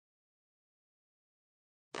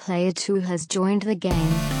Player 2 has joined the game.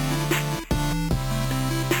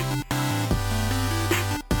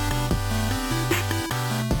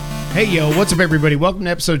 Hey, yo, what's up, everybody? Welcome to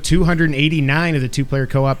episode 289 of the Two Player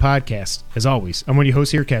Co-op Podcast. As always, I'm one of your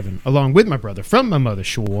hosts here, Kevin, along with my brother from my mother,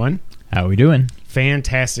 Sean. How are we doing?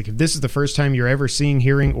 Fantastic. If this is the first time you're ever seeing,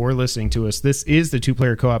 hearing, or listening to us, this is the Two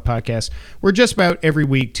Player Co-op Podcast, where just about every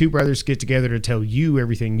week, two brothers get together to tell you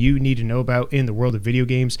everything you need to know about in the world of video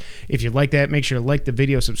games. If you like that, make sure to like the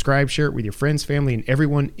video, subscribe, share it with your friends, family, and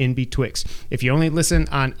everyone in betwixt. If you only listen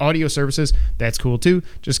on audio services, that's cool too.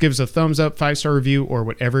 Just give us a thumbs up, 5-star review, or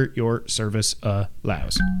whatever your service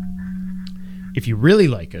allows. If you really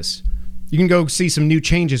like us, you can go see some new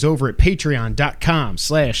changes over at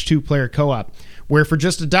patreon.com/2playercoop, where for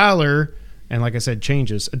just $1, and like I said,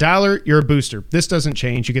 changes, $1, you're a booster. This doesn't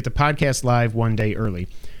change. You get the podcast live one day early.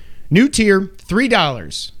 New tier,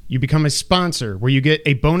 $3. You become a sponsor, where you get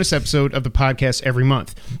a bonus episode of the podcast every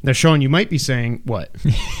month. Now, Sean, you might be saying, what?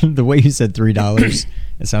 The way you said $3,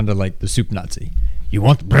 it sounded like the soup Nazi. You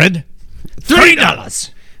want bread?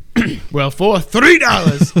 $3! Well, for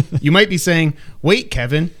 $3, you might be saying, wait,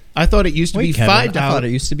 Kevin, I thought it used to be $5. I thought it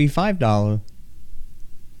used to be $5.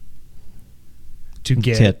 To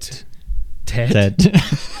get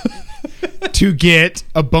to get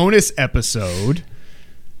a bonus episode.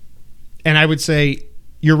 And I would say,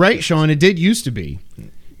 you're right, Sean, it did used to be.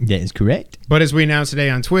 That is correct. But as we announced today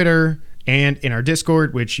on Twitter and in our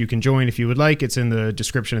Discord, which you can join if you would like, it's in the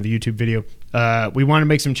description of the YouTube video, we want to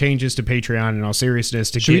make some changes to Patreon in all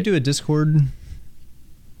seriousness. Should we do a Discord?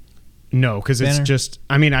 No, because it's just,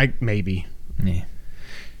 maybe. Yeah.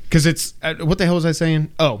 Because it's, what the hell was I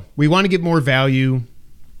saying? Oh, we want to give more value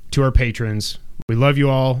to our patrons. We love you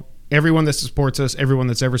all. Everyone that supports us, everyone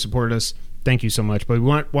that's ever supported us, thank you so much. But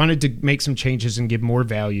we wanted to make some changes and give more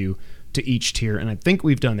value to each tier, and I think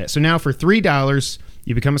we've done that. So now for $3,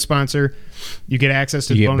 you become a sponsor. You get access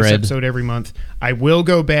to the bonus episode every month. I will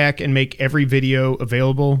go back and make every video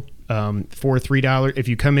available for $3. If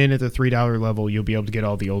you come in at the $3 level, you'll be able to get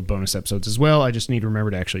all the old bonus episodes as well. I just need to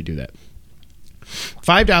remember to actually do that.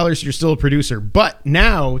 $5, you're still a producer, but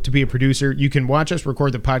now to be a producer, you can watch us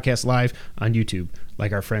record the podcast live on YouTube,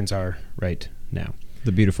 like our friends are right now.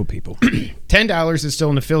 The beautiful people. $10 is still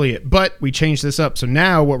an affiliate, but we changed this up. So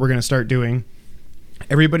now what we're going to start doing,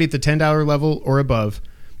 everybody at the $10 level or above,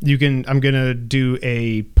 I'm going to do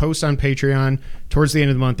a post on Patreon towards the end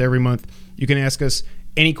of the month, every month. You can ask us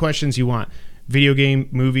any questions you want. Video game,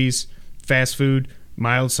 movies, fast food,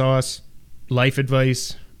 mild sauce, life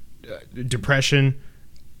advice, depression,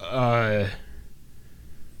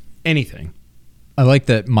 anything. I like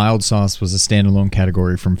that mild sauce was a standalone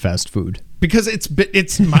category from fast food. Because it's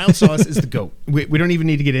mild sauce is the GOAT. We don't even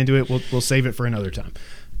need to get into it. We'll save it for another time.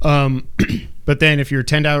 But then if you're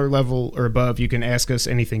 $10 level or above, you can ask us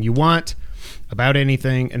anything you want about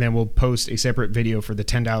anything, and then we'll post a separate video for the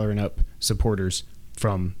 $10 and up supporters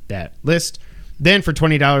from that list. Then for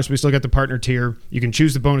 $20, we still got the partner tier. You can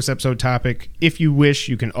choose the bonus episode topic. If you wish,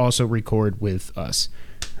 you can also record with us.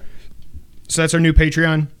 So that's our new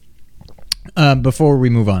Patreon. Before we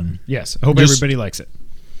move on. Yes. I hope everybody likes it.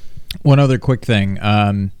 One other quick thing.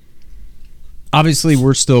 Obviously,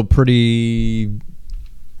 we're still pretty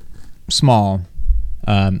small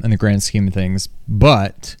in the grand scheme of things,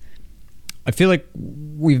 but I feel like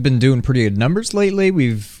we've been doing pretty good numbers lately.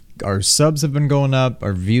 Our subs have been going up.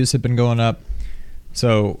 Our views have been going up.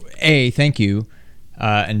 So, A, thank you.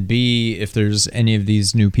 And B, if there's any of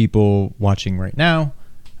these new people watching right now,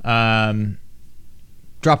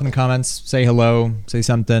 drop in the comments, say hello, say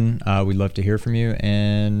something. We'd love to hear from you,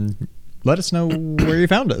 and let us know where you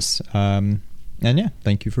found us. And yeah,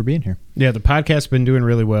 thank you for being here. Yeah, the podcast's been doing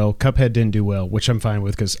really well. Cuphead didn't do well, which I'm fine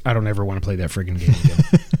with because I don't ever want to play that friggin' game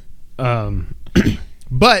again.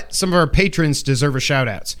 But some of our patrons deserve a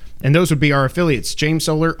shout-outs, and those would be our affiliates. James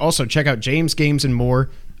Solar. Also, check out James Games and More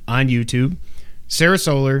on YouTube. Sarah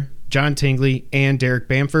Solar, John Tingley, and Derek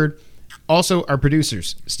Bamford. Also, our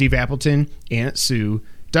producers, Steve Appleton, Aunt Sue,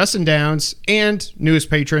 Dustin Downs, and newest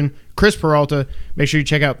patron, Chris Peralta. Make sure you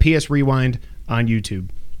check out PS Rewind on YouTube.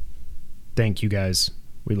 Thank you, guys.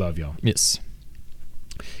 We love y'all. Yes.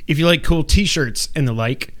 If you like cool t-shirts and the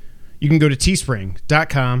like, you can go to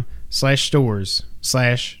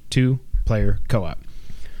teespring.com/stores/2playercoop.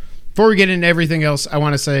 Before we get into everything else, I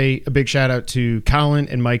want to say a big shout out to Colin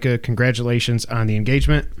and Micah. Congratulations on the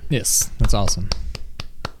engagement. Yes, that's awesome.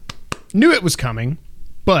 Knew it was coming,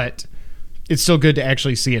 but it's still good to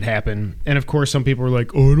actually see it happen. And of course, some people are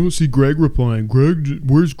like, "Oh, I don't see Greg replying. Greg,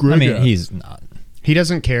 where's Greg?" I mean, he's not. He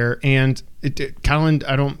doesn't care, and Colin.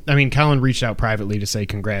 Colin reached out privately to say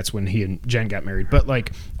congrats when he and Jen got married, but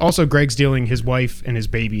like also Greg's dealing. His wife and his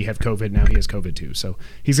baby have COVID now. He has COVID too, so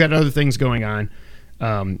he's got other things going on.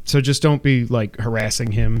 So just don't be like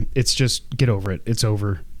harassing him. It's just get over it. It's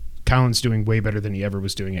over. Colin's doing way better than he ever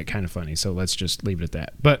was doing it. Kind of funny. So let's just leave it at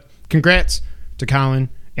that. But congrats to Colin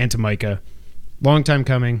and to Micah. Long time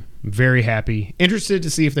coming. Very happy. Interested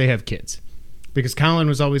to see if they have kids. Because Colin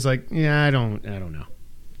was always like, yeah, I don't know.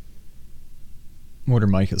 What are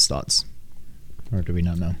Micah's thoughts? Or do we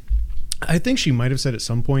not know? I think she might have said at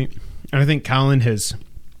some point, and I think Colin has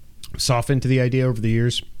softened to the idea over the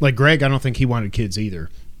years. Like Greg, I don't think he wanted kids either,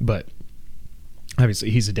 but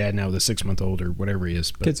obviously he's a dad now with a 6-month-old or whatever he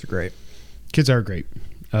is. But Kids are great. Kids are great.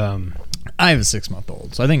 I have a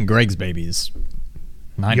 6-month-old, so I think Greg's baby is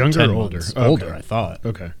 9 Younger or 10 or older? months. Okay. Older, I thought.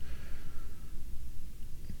 Okay.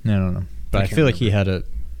 I don't know. But I feel like he had it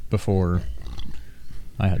before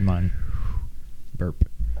I had mine. Burp.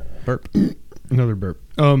 Another burp.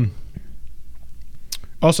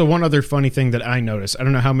 Also, one other funny thing that I noticed. I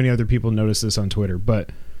don't know how many other people noticed this on Twitter, but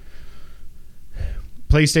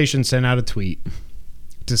PlayStation sent out a tweet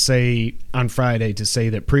to say on Friday to say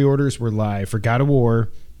that pre-orders were live for God of War,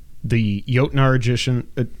 the Jotnar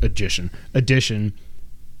edition.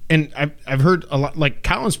 And I've heard a lot, like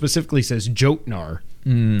Colin specifically says Jotnar. I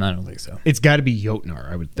don't think so. It's got to be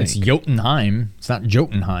Jotnar, I would think. It's Jotunheim. It's not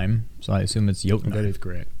Jotunheim, so I assume it's Jotunheim. That is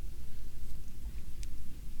correct.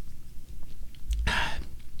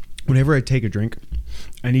 Whenever I take a drink,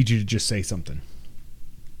 I need you to just say something.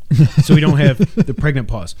 So we don't have the pregnant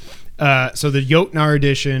pause. So the Jotnar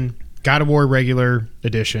edition, God of War regular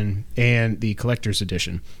edition, and the collector's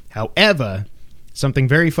edition. However, something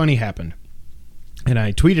very funny happened. And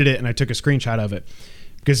I tweeted it and I took a screenshot of it.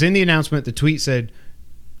 Because in the announcement, the tweet said,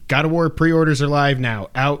 God of War pre-orders are live now,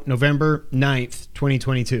 out November 9th,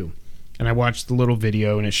 2022. And I watched the little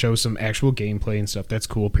video and it shows some actual gameplay and stuff. That's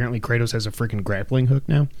cool. Apparently Kratos has a freaking grappling hook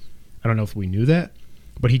now. I don't know if we knew that.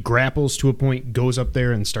 But he grapples to a point, goes up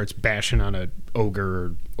there and starts bashing on a ogre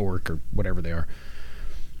or orc or whatever they are.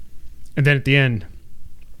 And then at the end,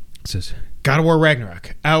 it says, God of War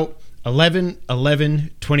Ragnarok, out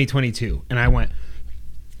 11/11/2022. And I went,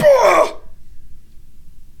 oh!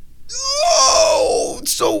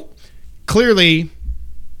 So clearly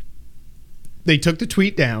they took the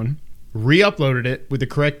tweet down, re-uploaded it with the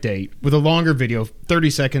correct date, with a longer video, 30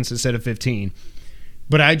 seconds instead of 15.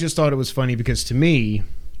 But I just thought it was funny because to me,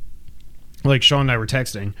 like Sean and I were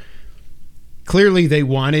texting, clearly they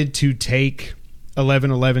wanted to take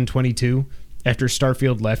 11/11/22 after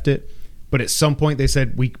Starfield left it. But at some point they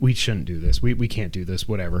said, we shouldn't do this. We can't do this,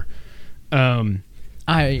 whatever. I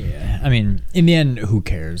mean, in the end, who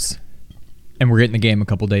cares? And we're getting the game a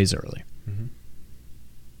couple days early. Mm-hmm.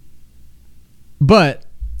 But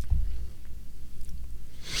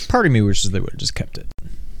part of me wishes they would have just kept it.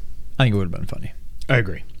 I think it would have been funny. I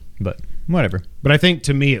agree. But whatever. But I think,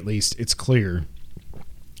 to me at least, it's clear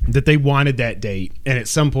that they wanted that date. And at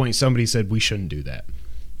some point, somebody said, we shouldn't do that.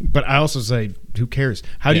 But I also say, who cares?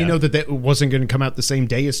 How do you know that that wasn't going to come out the same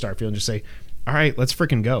day as Starfield and just say, all right, let's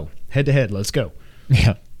freaking go. Head to head, let's go.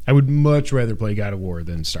 Yeah. I would much rather play God of War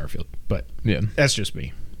than Starfield. But that's just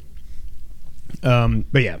me. But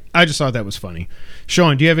yeah, I just thought that was funny.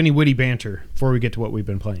 Sean, do you have any witty banter before we get to what we've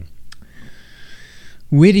been playing?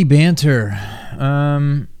 Witty banter.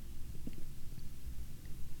 I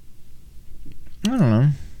don't know.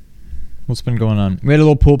 What's been going on? We had a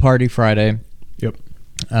little pool party Friday. Yep.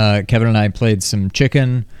 Kevin and I played some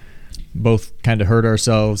chicken. Both kind of hurt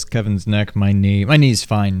ourselves. Kevin's neck, my knee. My knee's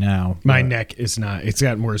fine now. My neck is not. It's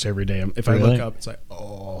gotten worse every day. If really? I look up, it's like,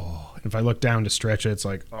 oh. And if I look down to stretch it, it's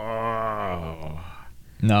like, oh.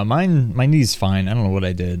 No, my knee's fine. I don't know what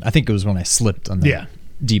I did. I think it was when I slipped on the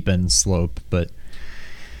deep end slope. But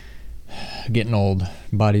getting old,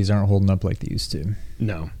 bodies aren't holding up like they used to.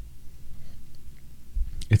 No.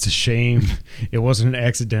 It's a shame it wasn't an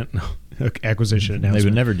accidental acquisition announcement. They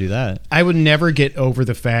would never do that. I would never get over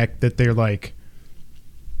the fact that they're like,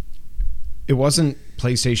 it wasn't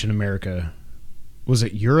PlayStation America. Was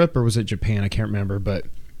it Europe or was it Japan? I can't remember. But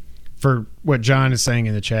for what John is saying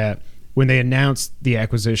in the chat, when they announced the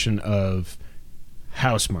acquisition of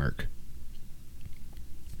Housemarque,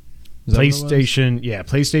 PlayStation,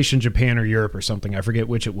 PlayStation Japan or Europe or something. I forget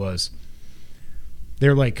which it was.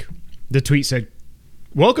 They're like, the tweet said,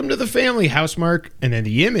 welcome to the family, Housemarque. And then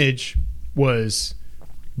the image was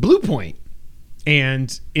Blue Point.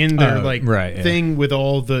 And in their thing with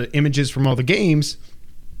all the images from all the games,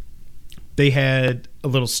 they had a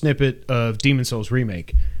little snippet of Demon's Souls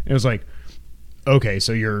Remake. And it was like, okay,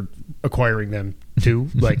 so you're acquiring them too.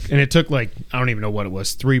 And it took I don't even know what it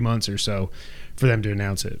was, 3 months or so for them to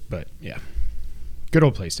announce it. But yeah, good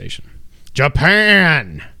old PlayStation.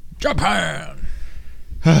 Japan.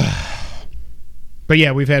 But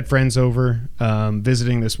yeah, we've had friends over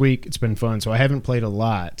visiting this week. It's been fun. So I haven't played a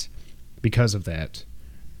lot because of that.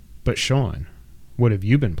 But Sean, what have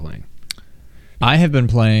you been playing? I have been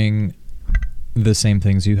playing the same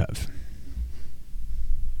things you have.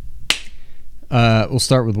 We'll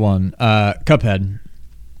start with one. Cuphead.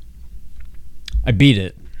 I beat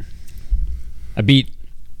it. I beat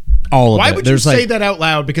all of it. Why would you say that out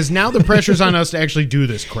loud? Because now the pressure's on us to actually do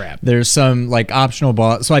this crap. There's some optional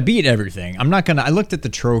boss. So I beat everything. I looked at the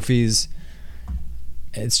trophies.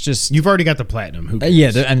 It's just you've already got the platinum. Who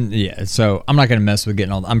cares? Yeah. So I'm not gonna mess with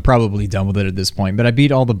getting all. I'm probably done with it at this point. But I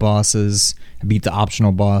beat all the bosses. I beat the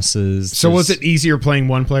optional bosses. So was it easier playing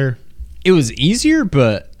one player? It was easier,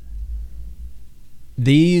 but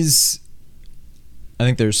these. I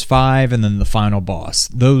think there's 5, and then the final boss.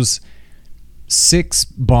 Those 6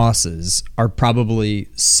 bosses are probably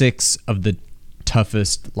 6 of the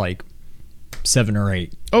toughest, 7 or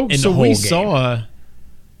 8. Oh, in so the whole we game. saw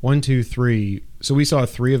 1, 2, 3. So we saw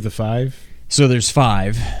 3 of the 5. So there's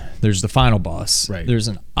 5. There's the final boss. Right. There's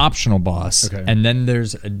an optional boss. Okay. And then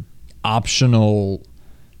there's an optional,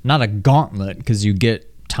 not a gauntlet, because you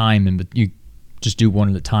get time, but you just do one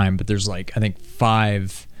at a time. But there's I think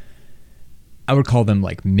 5. I would call them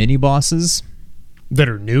mini bosses That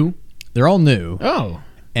are new? They're all new. Oh.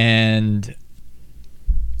 And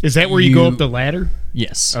is that where you go up the ladder?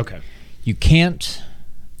 Yes. Okay. You can't.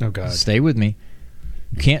 Oh, God. Stay with me.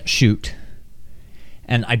 You can't shoot.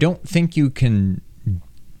 And I don't think you can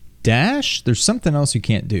dash. There's something else you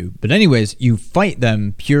can't do. But anyways, you fight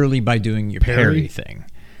them purely by doing your parry thing.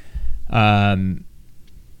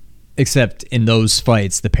 Except in those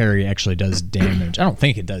fights, the parry actually does damage. I don't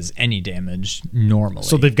think it does any damage normally.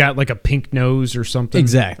 So they've got a pink nose or something?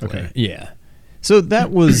 Exactly. Okay. Yeah. So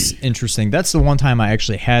that was interesting. That's the one time I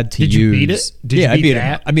actually had to use. Did you beat it? I beat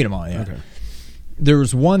it. I beat them all, yeah. Okay. There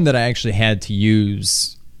was one that I actually had to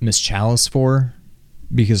use Miss Chalice for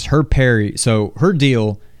because her parry, so her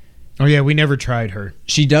deal. Oh, yeah, we never tried her.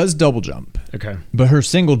 She does double jump. Okay. But her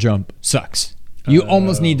single jump sucks. You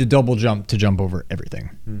almost need to double jump to jump over everything.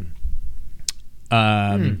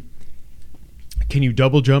 Can you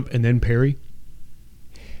double jump and then parry?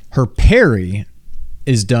 Her parry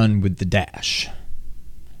is done with the dash.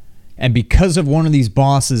 And because of one of these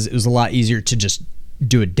bosses, it was a lot easier to just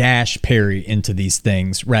do a dash parry into these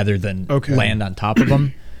things rather than land on top of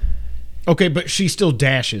them. Okay, but she still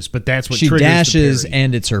dashes, but that's what she triggers dashes the parry.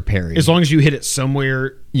 and it's her parry. As long as you hit it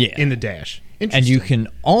somewhere in the dash. And you can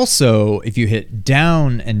also, if you hit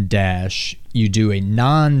down and dash, you do a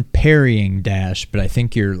non-parrying dash, but I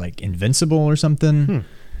think you're invincible or something.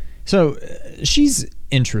 So she's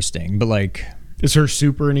interesting, but is her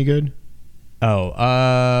super any good?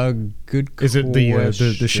 Good question. Is it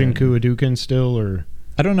the Shinku Hadouken still, or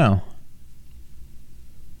I don't know.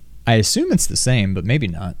 I assume it's the same, but maybe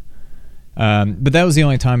not. But that was the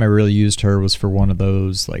only time I really used her was for one of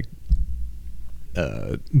those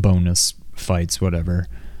bonus fights, whatever.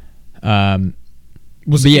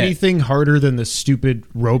 Was anything harder than the stupid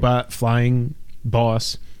robot flying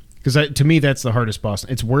boss? Because to me, that's the hardest boss.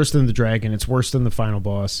 It's worse than the dragon. It's worse than the final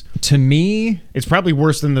boss. To me, it's probably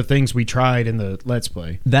worse than the things we tried in the Let's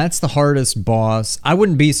Play. That's the hardest boss. I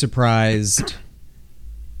wouldn't be surprised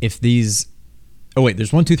if these... Oh, wait,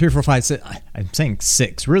 there's 1, 2, 3, 4, 5, 6. I'm saying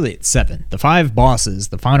 6. Really, it's 7. The 5 bosses,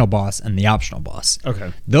 the final boss, and the optional boss.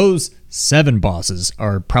 Okay. Those 7 bosses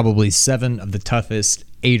are probably 7 of the toughest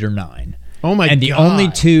 8 or 9. Oh, my God. And the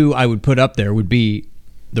only 2 I would put up there would be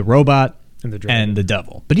the robot and the dragon. And the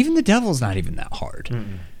devil. But even the devil's not even that hard.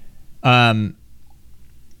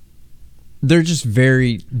 They're just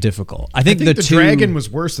very difficult. I think the dragon was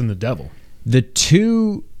worse than the devil. The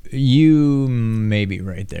 2, you may be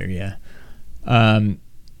right there, yeah. I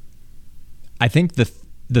think the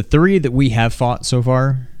 3 that we have fought so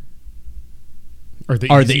far are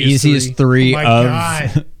the easiest 3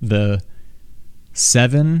 of the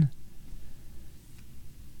 7.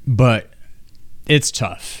 But it's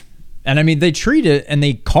tough. And I mean, they treat it and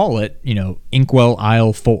they call it, Inkwell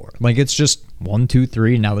Isle 4. It's just 1, 2,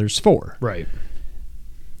 3, now there's 4. Right.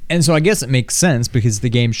 And so I guess it makes sense because the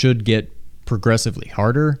game should get progressively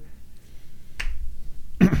harder.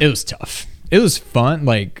 It was tough. It was fun.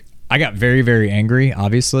 I got very, very angry,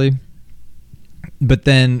 obviously. But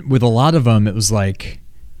then with a lot of them, it was I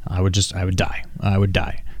would die. I would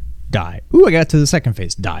die. Ooh, I got to the second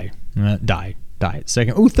phase. Die.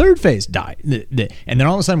 Second. Ooh, third phase. Die. And then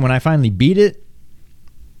all of a sudden, when I finally beat it,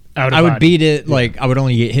 out of I would body. beat it like I would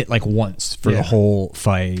only get hit like once for the whole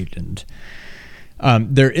fight.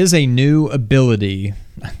 And there is a new ability.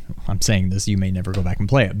 I'm saying this, you may never go back and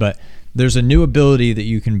play it, but there's a new ability that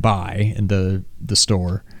you can buy in the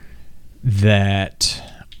store that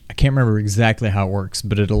I can't remember exactly how it works,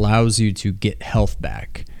 but it allows you to get health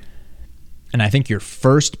back. And I think your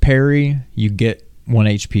first parry, you get 1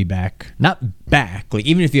 HP back. Not back, like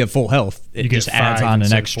even if you have full health, it just adds on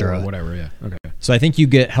an extra. Or whatever, yeah. Okay. So I think you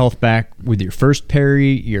get health back with your first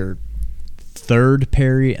parry, your third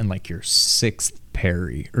parry, and like your sixth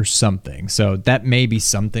parry or something. So that may be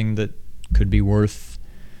something that could be worth.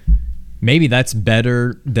 Maybe that's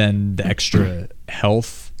better than the extra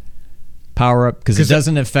health power up because it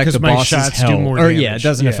doesn't affect the boss's health. Or yeah, it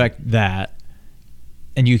doesn't affect that.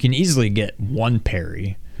 And you can easily get 1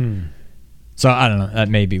 parry. So I don't know. That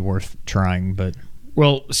may be worth trying, but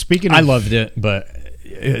well, speaking of, I loved it, but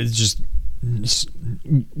it's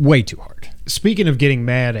way too hard. Speaking of getting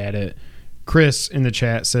mad at it, Chris in the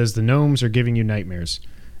chat says the gnomes are giving you nightmares.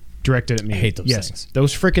 Directed at me. I hate those things.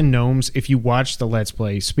 Those freaking gnomes, if you watch the Let's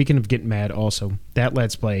Play, speaking of getting mad also, that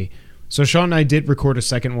Let's Play. So Sean and I did record a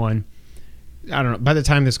second one. I don't know. By the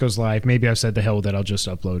time this goes live, maybe I've said the hell that I'll just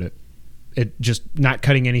upload it. It just not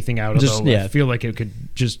cutting anything out. Although I feel like it could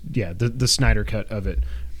just, the Snyder cut of it.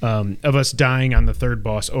 Of us dying on the third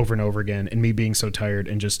boss over and over again and me being so tired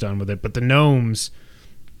and just done with it. But the gnomes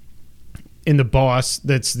in the boss,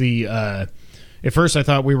 that's the... at first I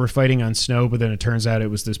thought we were fighting on snow, but then it turns out it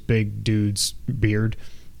was this big dude's beard.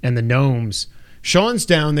 And the gnomes... Sean's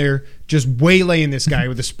down there just waylaying this guy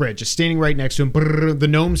with a spread, just standing right next to him. Brrr, the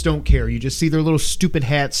gnomes don't care. You just see their little stupid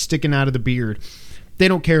hats sticking out of the beard. They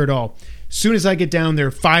don't care at all. As soon as I get down there,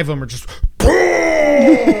 5 of them are just...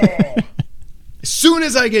 As soon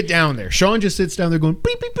as I get down there, Sean just sits down there going...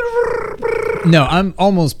 Beep, beep, brrr, brrr. No, I'm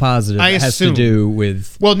almost positive it has to do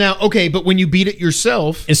with... Well, now, okay, but when you beat it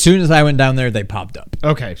yourself... As soon as I went down there, they popped up.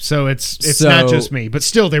 Okay, so it's not just me. But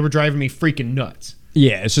still, they were driving me freaking nuts.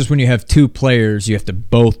 Yeah, it's just when you have 2 players, you have to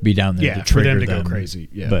both be down there to trigger for them to go crazy.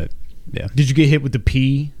 Yeah. But, yeah. Did you get hit with the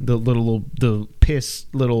pee? The piss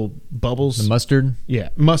little bubbles? The mustard? Yeah,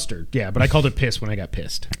 mustard. Yeah, but I called it piss when I got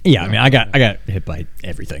pissed. Yeah, I mean, I got hit by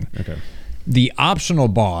everything. Okay. The optional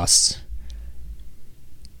boss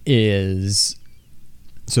is...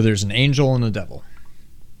 So there's an angel and a devil.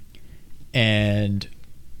 And...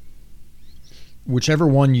 whichever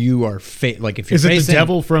one you are like if you're is it facing, the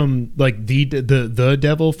devil from like the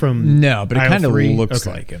devil from no, but it kind of looks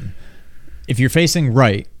like him. If you're facing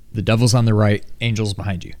right, the devil's on the right, angel's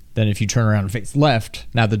behind you. Then if you turn around and face left,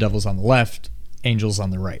 now the devil's on the left, angel's on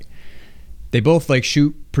the right. They both like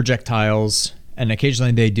shoot projectiles, and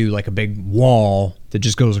occasionally they do like a big wall that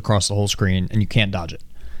just goes across the whole screen and you can't dodge it.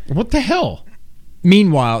 What the hell?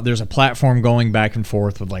 Meanwhile, there's a platform going back and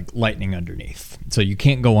forth with like lightning underneath, so you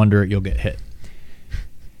can't go under it, you'll get hit.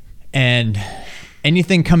 And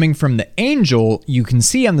anything coming from the angel, you can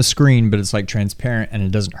see on the screen, but it's like transparent and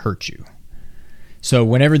it doesn't hurt you. So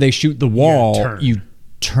whenever they shoot the wall, you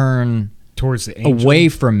turn towards the angel. Away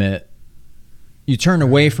from it. You turn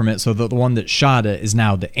away from it so that the one that shot it is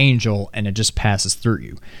now the angel and it just passes through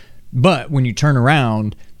you. But when you turn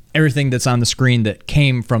around, everything that's on the screen that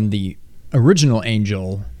came from the original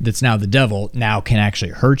angel that's now the devil now can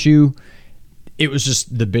actually hurt you. It was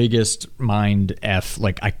just the biggest mind F.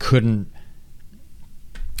 Like, I couldn't...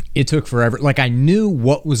 It took forever. Like, I knew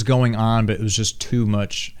what was going on, but it was just too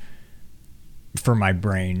much for my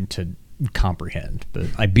brain to comprehend. But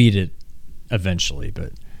I beat it eventually,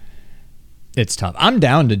 but it's tough. I'm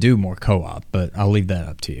down to do more co-op, but I'll leave that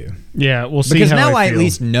up to you. Yeah, we'll see. Because how now I feel. at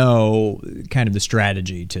least know kind of the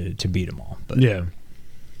strategy to beat them all. But yeah.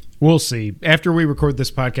 We'll see. After we record this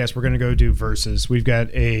podcast, we're going to go do Versus. We've got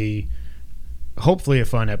hopefully a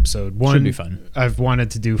fun episode. One should be fun. I've wanted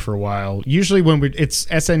to do for a while. Usually when it's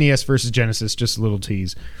SNES versus Genesis, just a little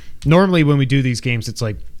tease. Normally when we do these games, it's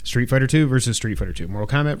like Street Fighter 2 versus Street Fighter 2, Mortal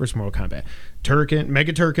Kombat versus Mortal Kombat, Turrican,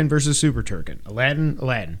 Mega Turrican versus Super Turrican,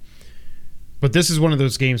 Aladdin. But this is one of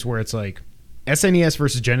those games where it's like SNES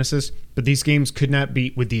versus Genesis, but these games could not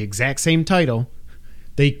be with the exact same title.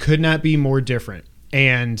 They could not be more different.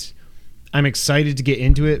 And I'm excited to get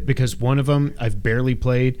into it because one of them I've barely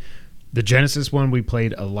played. The Genesis one we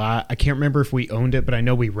played a lot. I can't remember if we owned it, but I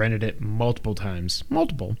know we rented it multiple times.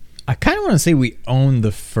 Multiple. I kind of want to say we owned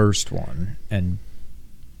the first one and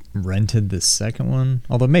rented the second one.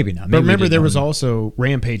 Although maybe not. Maybe but remember, there was also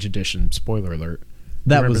Rampage Edition. Spoiler alert.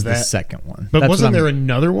 That was the second one. But wasn't there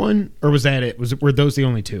another one? Or was that it? Were those the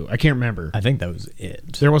only two? I can't remember. I think that was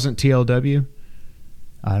it. There wasn't TLW?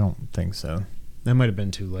 I don't think so. That might have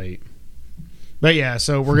been too late. But yeah,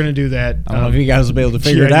 so we're gonna do that. I don't know if you guys will be able to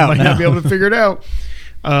figure it you out might now. not be able to figure it out.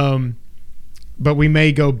 But we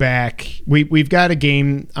may go back. We've got a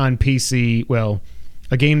game on PC. Well,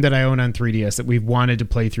 a game that I own on 3DS that we've wanted to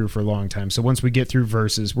play through for a long time. So once we get through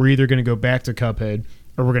Versus, we're either going to go back to Cuphead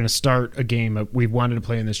or we're going to start a game that we've wanted to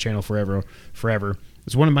play in this channel forever.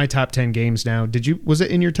 It's one of my top 10 games now. Was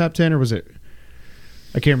it in your top 10 or was it?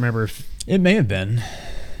 I can't remember. It may have been.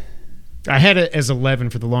 I had it as 11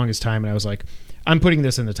 for the longest time, and I was like, I'm putting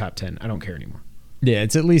this in the top 10. I don't care anymore. Yeah,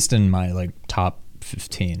 it's at least in my like top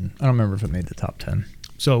 15. I don't remember if it made the top 10.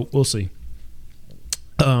 So we'll see.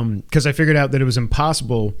 Because I figured out that it was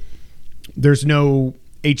impossible. There's no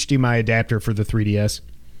HDMI adapter for the 3DS.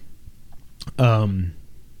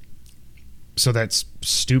 So that's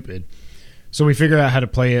stupid. So we figured out how to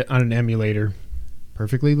play it on an emulator.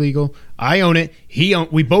 Perfectly legal. I own it.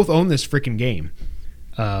 We both own this freaking game.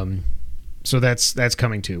 So that's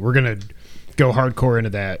coming too. We're gonna go hardcore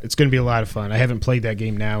into that. It's gonna be a lot of fun. I haven't played that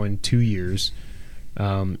game now in 2 years.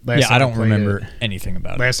 I don't remember anything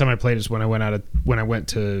about it. Last time I played is when I went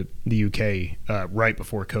to the UK right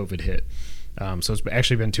before COVID hit. So it's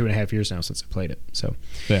actually been 2.5 years now since I played it. So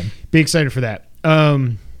be excited for that.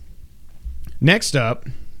 Next up,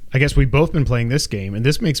 I guess we've both been playing this game, and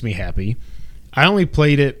this makes me happy. I only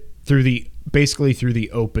played it basically through the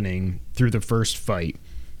opening, through the first fight,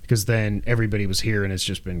 because then everybody was here, and it's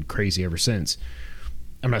just been crazy ever since.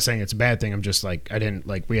 I'm not saying it's a bad thing. I'm just like, I didn't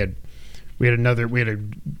like. We had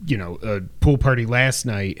a pool party last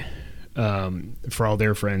night for all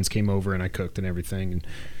their friends came over, and I cooked and everything, and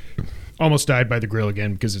almost died by the grill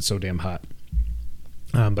again because it's so damn hot.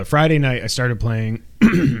 But Friday night I started playing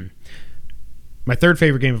my third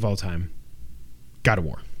favorite game of all time, God of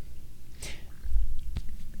War.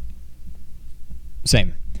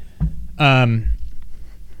 Same. Some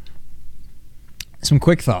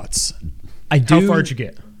quick thoughts. How far did you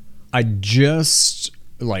get? I just,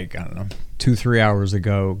 I don't know, 2-3 hours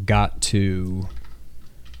ago got to,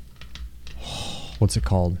 what's it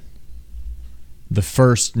called? The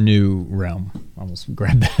first new realm. I almost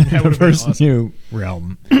grabbed that. The first awesome. New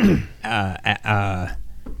realm.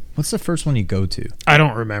 What's the first one you go to? I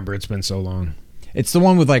don't remember. It's been so long. It's the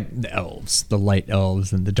one with like the elves, the light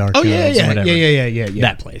elves and the dark elves. Yeah. And whatever. Yeah.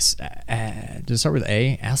 That place. Does it start with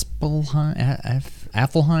A? Aspelheim?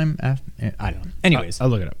 Affelheim? I don't know. Anyways. I'll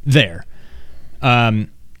look it up. There.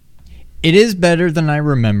 It is better than I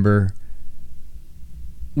remember.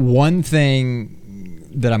 One thing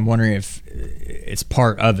that I'm wondering if it's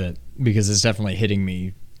part of it, because it's definitely hitting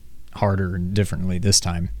me harder and differently this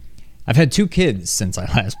time. I've had 2 kids since I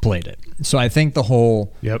last played it. So I think the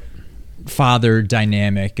whole father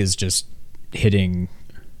dynamic is just hitting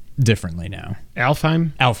differently now.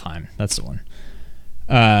 Alfheim, that's the one.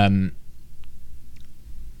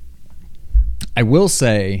 I will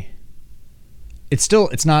say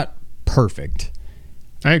it's not perfect.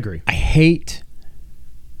 I agree. I hate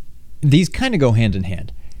these kind of go hand in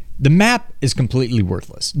hand. The map is completely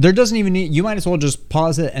worthless. There doesn't even need. You might as well just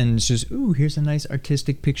pause it and it's just, ooh, here's a nice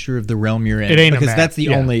artistic picture of the realm you're in. It ain't because a map. That's the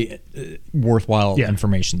only worthwhile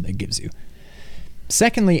information that gives you.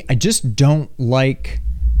 Secondly, I just don't like.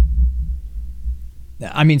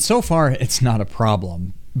 I mean, so far it's not a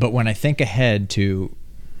problem, but when I think ahead to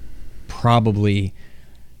probably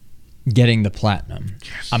getting the platinum,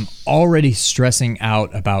 I'm already stressing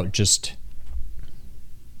out about just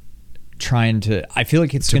trying to. I feel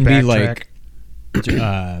like it's going to be like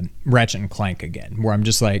Ratchet and Clank again, where I'm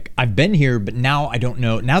just like, I've been here, but now I don't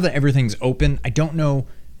know. Now that everything's open, I don't know,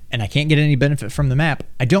 and I can't get any benefit from the map.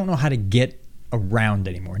 I don't know how to get around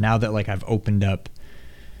anymore. Now that like I've opened up,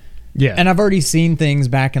 and I've already seen things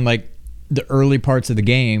back in like the early parts of the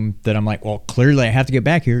game that I'm like, well, clearly I have to get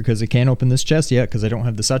back here because I can't open this chest yet because I don't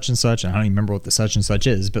have the such and such, and I don't even remember what the such and such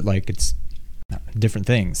is, but like it's different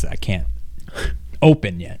things that I can't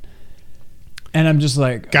open yet. And I'm just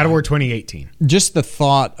like, God of War 2018. Just the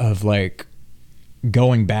thought of like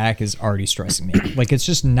going back is already stressing me out. Like it's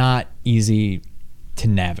just not easy to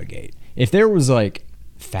navigate. If there was like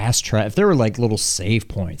if there were like little save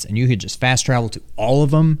points and you could just fast travel to all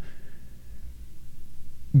of them,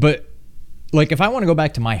 but like if I want to go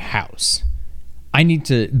back to my house, I need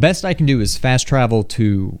to. Best I can do is fast travel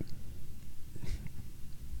to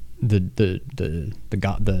the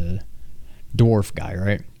dwarf guy,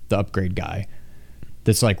 right? The upgrade guy.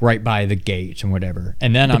 That's like right by the gate and whatever.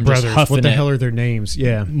 And then I'm brothers, just huffing what the hell are their names?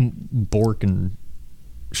 Yeah. Bork and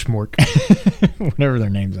Schmork. whatever their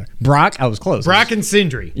names are. Brock, I was close. Brock and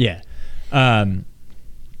Sindri. Yeah.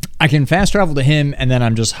 I can fast travel to him and then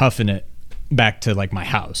I'm just huffing it back to like my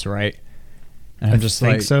house, right? And I'm just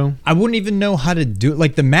think like, so. I wouldn't even know how to do it.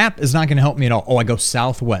 Like, the map is not going to help me at all. Oh, I go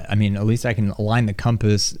southwest. I mean, at least I can align the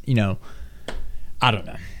compass. You know, I don't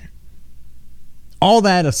know. All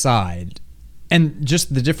that aside, and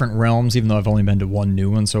just the different realms, even though I've only been to one new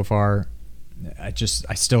one so far, I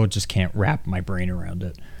still just can't wrap my brain around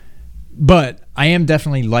it. But I am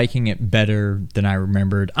definitely liking it better than I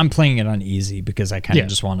remembered. I'm playing it on easy because I kind of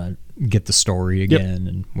just want to get the story again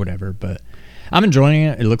and whatever. But I'm enjoying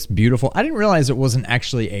it. It looks beautiful. I didn't realize it wasn't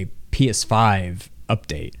actually a PS5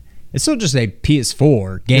 update. It's still just a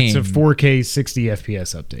PS4 game. It's a 4K 60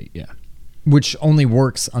 FPS update, yeah. Which only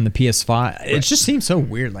works on the PS5. Right. It just seems so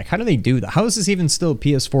weird. Like, how do they do that? How is this even still a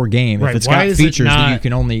PS4 game if it's got features that you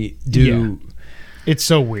can only do... Yeah. It's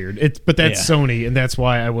so weird. But that's Sony, and that's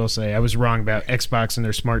why I will say I was wrong about Xbox and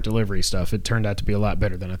their smart delivery stuff. It turned out to be a lot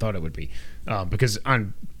better than I thought it would be. Because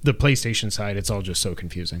on the PlayStation side, it's all just so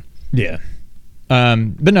confusing. Yeah.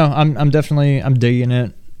 But no, I'm digging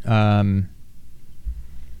it.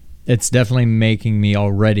 It's definitely making me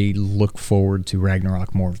already look forward to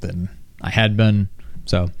Ragnarok more than I had been.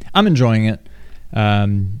 So I'm enjoying it. But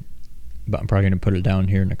I'm probably going to put it down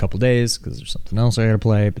here in a couple days because there's something else I got to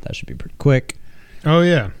play, but that should be pretty quick. Oh,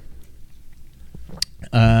 yeah.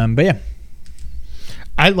 But yeah.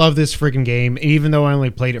 I love this freaking game, even though I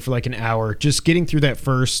only played it for like an hour. Just getting through that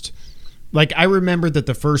first... Like, I remember that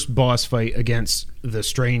the first boss fight against the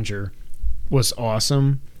stranger was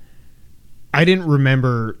awesome. I didn't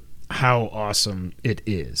remember how awesome it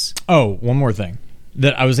is. Oh, one more thing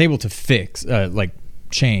that I was able to fix,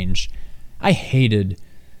 change. I hated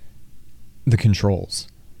the controls.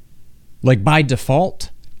 Like, by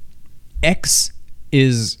default, X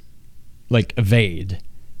is like evade,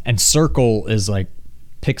 and circle is like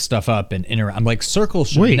pick stuff up and interact. I'm like, circle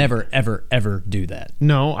should never, ever, ever do that.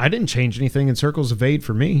 No, I didn't change anything, and circle's evade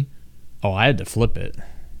for me. Oh, I had to flip it.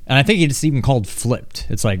 And I think it's even called flipped.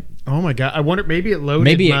 It's like... Oh, my God. I wonder, maybe it loaded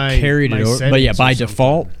Maybe it carried it over. But yeah, by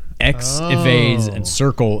default, X evades and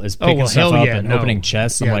circle is picking stuff up and opening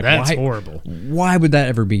chests. I'm like, that's horrible. Why would that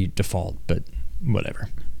ever be default? But whatever.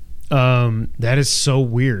 That is so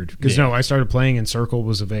weird. Because, no, I started playing and circle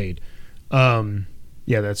was evade. Yeah,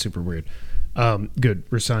 that's super weird. Good.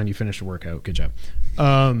 Rasan, you finished the workout. Good job.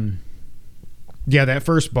 Yeah, that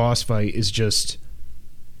first boss fight is just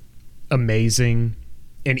amazing.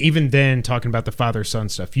 And even then, talking about the father-son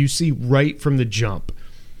stuff, you see right from the jump.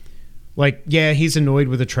 Like, yeah, he's annoyed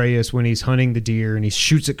with Atreus when he's hunting the deer and he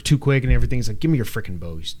shoots it too quick and everything. He's like, give me your freaking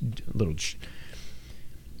bow. He's a little...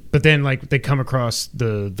 But then, like, they come across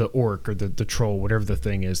the orc or the troll, whatever the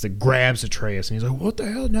thing is, that grabs Atreus, and he's like, "What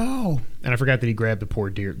the hell? No!" And I forgot that he grabbed the poor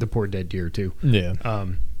dead deer too. Yeah.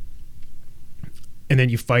 And then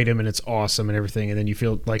you fight him, and it's awesome and everything. And then you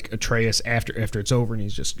feel like Atreus after it's over, and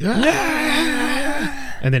he's just,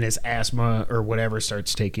 and then his asthma or whatever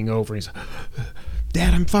starts taking over, and he's like,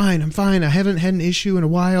 "Dad, I'm fine. I haven't had an issue in a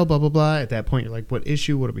while." Blah blah blah. At that point, you're like, "What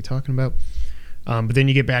issue? What are we talking about?" But then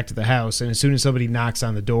you get back to the house, and as soon as somebody knocks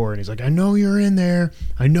on the door, and he's like, "I know you're in there.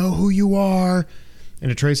 I know who you are."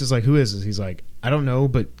 And Atreus is like, "Who is this?" He's like, "I don't know,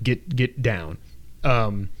 but get down."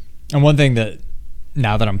 And one thing that,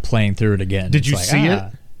 now that I'm playing through it again, did you see it?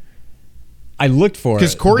 I looked for it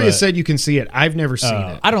because Corey has said you can see it. I've never seen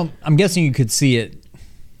it. I'm guessing you could see it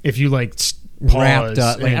if you like wrapped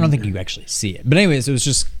up. Like, I don't think you actually see it. But anyways, it was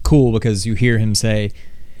just cool because you hear him say,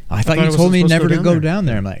 "I thought you told me never to go down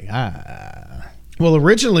there." I'm like, Well,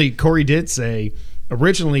 originally, Corey did say,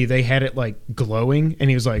 they had it like glowing,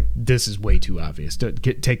 and he was like, "This is way too obvious.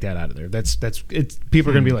 Take that out of there. That's it's."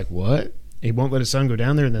 People are gonna be like, "What? He won't let his son go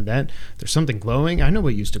down there, and then there's something glowing." I know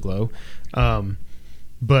what used to glow,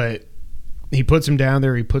 but he puts him down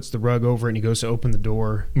there. He puts the rug over it, and he goes to open the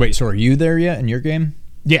door. Wait, so are you there yet in your game?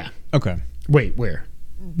 Yeah. Okay. Wait, where?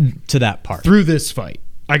 To that part. Through this fight,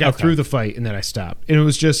 I got through the fight, and then I stopped, and it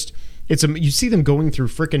was just. You see them going through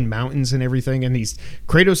freaking mountains and everything, and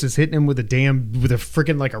Kratos is hitting him with a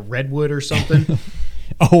freaking like a redwood or something.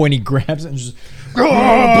 Oh, and he grabs it and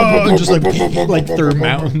just like through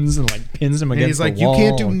mountains and like pins him against the wall. And he's like, "You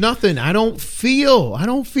can't do nothing. I don't feel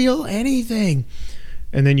anything."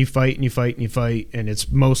 And then you fight and you fight and you fight, and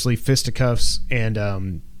it's mostly fisticuffs,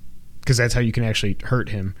 and because that's how you can actually hurt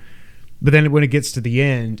him. But then when it gets to the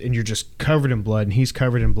end and you're just covered in blood and he's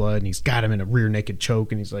covered in blood and he's got him in a rear naked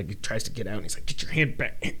choke and he's like, he tries to get out and he's like, "Get your hand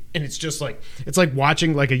back." And it's just like, it's like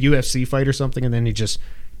watching like a UFC fight or something, and then he just,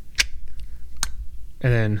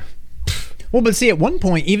 and then. Well, but see, at one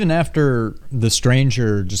point, even after the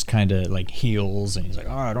stranger just kind of like heals and he's like,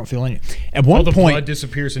 "Oh, I don't feel any." At one point, blood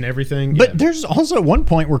disappears and everything. But there's also at one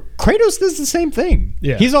point where Kratos does the same thing.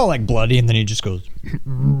 Yeah. He's all like bloody and then he just goes,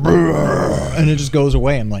 and it just goes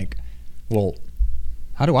away. I'm like, well,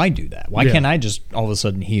 How do I do that? Why Yeah. can't I just all of a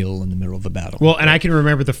sudden heal in the middle of a battle? Well, and I can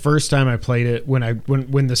remember the first time I played it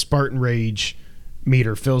when the Spartan Rage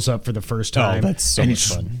meter fills up for the first time. Oh, that's so and much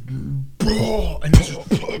it's fun. and it's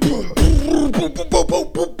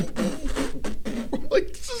like,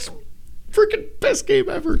 this is freaking best game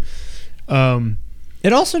ever.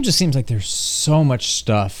 It also just seems like there's so much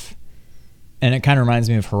stuff, and it kind of reminds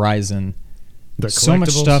me of Horizon. The So much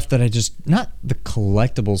collectibles. stuff that I just, not the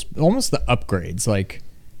collectibles, almost the upgrades. Like,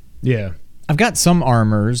 Yeah. I've got some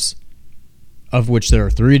armors, of which there are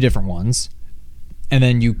 3 different ones, and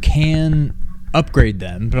then you can upgrade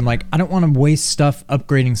them, but I'm like, I don't want to waste stuff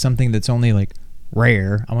upgrading something that's only like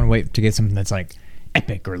rare. I want to wait to get something that's like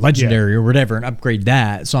epic or legendary or whatever and upgrade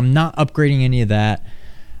that. So I'm not upgrading any of that.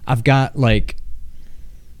 I've got like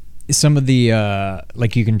some of the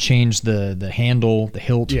like you can change the handle, the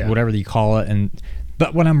hilt, Yeah. whatever you call it,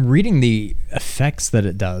 but when I'm reading the effects that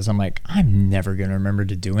it does, I'm like, I'm never gonna remember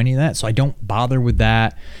to do any of that, so I don't bother with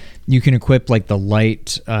that. You can equip like the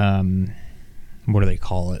light, what do they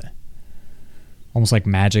call it? Almost like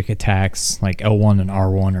magic attacks, like L1 and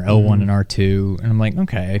R1 or L1 and R2, and I'm like,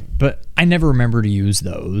 okay, but I never remember to use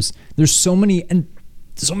those. There's so many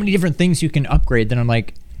different things you can upgrade that I'm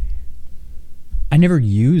like, I never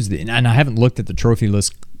used it, and I haven't looked at the trophy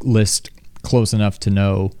list close enough to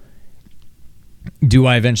know, do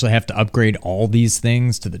I eventually have to upgrade all these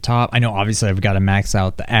things to the top? I know obviously I've got to max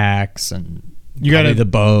out the axe and You gotta- the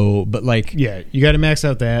bow, but like, Yeah. You got to max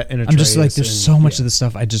out that. And I'm just like, Atreus there's and- so much yeah. of the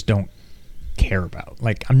stuff I just don't care about.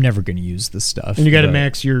 Like, I'm never going to use this stuff. And you got to but-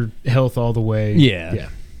 max your health all the way. Yeah.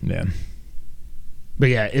 Yeah. But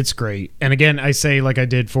yeah, it's great. And again, I say like I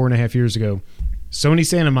did 4.5 years ago, Sony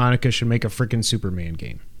Santa Monica should make a freaking Superman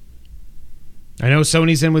game. I know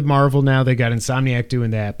Sony's in with Marvel now. They got Insomniac doing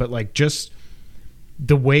that. But like just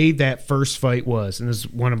the way that first fight was, and this is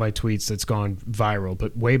one of my tweets that's gone viral,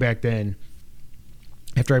 but way back then,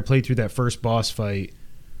 after I played through that first boss fight,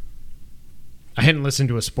 I hadn't listened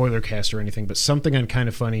to a spoiler cast or anything, but something on Kind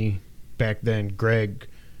of Funny back then, Greg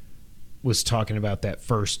was talking about that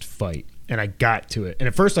first fight, and I got to it. And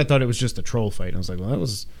at first I thought it was just a troll fight. And I was like, well, that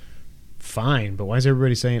was fine, but why is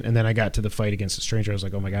everybody saying? And then I got to the fight against the stranger. I was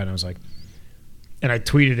like, oh my God. And I was like, and I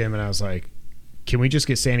tweeted him and I was like, can we just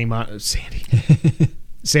get Santa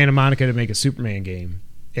Monica to make a Superman game?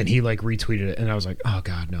 And he like retweeted it, and I was like, oh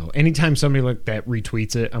God, no. Anytime somebody like that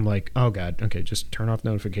retweets it, I'm like, oh God, okay, just turn off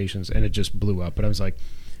notifications. And it just blew up. But I was like,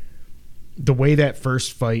 the way that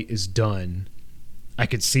first fight is done, I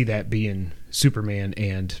could see that being Superman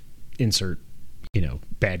and insert,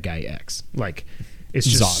 bad guy X. Like, it's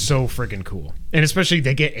just Zod. so freaking cool. And especially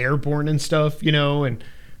they get airborne and stuff, and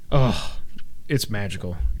it's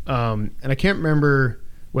magical. And I can't remember,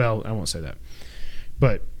 well, I won't say that,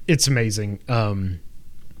 but it's amazing.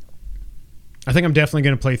 I think I'm definitely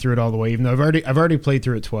going to play through it all the way, even though I've already played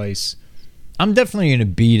through it twice. I'm definitely going to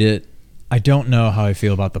beat it. I don't know how I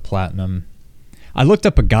feel about the platinum. I looked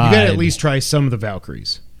up a guide. You got to at least try some of the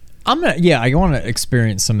Valkyries. I want to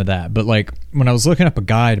experience some of that. But like when I was looking up a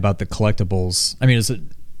guide about the collectibles, I mean,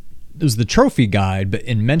 it was the trophy guide, but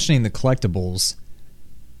in mentioning the collectibles,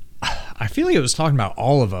 I feel like it was talking about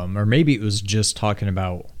all of them, or maybe it was just talking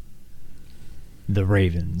about the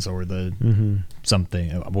Ravens or the something,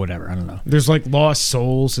 whatever. I don't know. There's like lost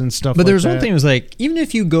souls and stuff. But like there's that. one thing that was like, even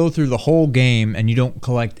if you go through the whole game and you don't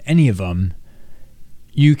collect any of them,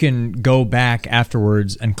 you can go back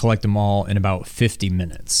afterwards and collect them all in about 50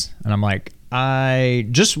 minutes. And I'm like,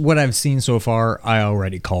 just what I've seen so far, I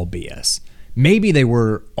already call BS. Maybe they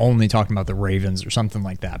were only talking about the Ravens or something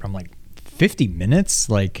like that. But I'm like, 50 minutes?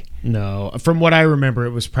 Like, No, from what I remember, it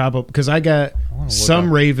was probably because I got wanna look some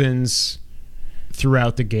up. Ravens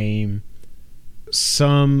throughout the game,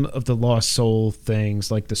 some of the lost soul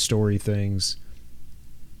things, like the story things.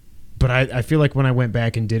 But I feel like when I went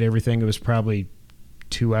back and did everything, it was probably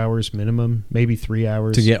 2 hours minimum, maybe 3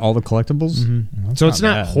 hours to get all the collectibles? Mhm. That's So it's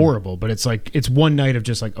not bad. horrible, but it's like it's one night of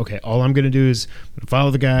just like, okay, all I'm going to do is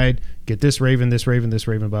follow the guide, get this Raven, this Raven, this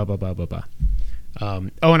Raven, blah blah blah blah blah.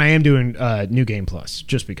 And I am doing New Game Plus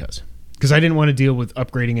just because I didn't want to deal with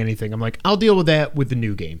upgrading anything. I'm like, I'll deal with that with the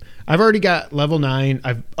new game. I've already got level 9.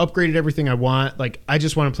 I've upgraded everything I want. Like, I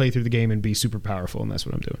just want to play through the game and be super powerful, and that's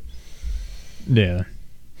what I'm doing. Yeah.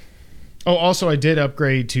 Oh, also, I did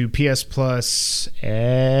upgrade to PS Plus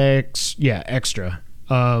Extra.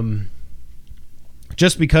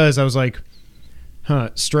 Just because I was like,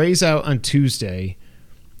 Stray's out on Tuesday.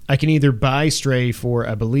 I can either buy Stray for,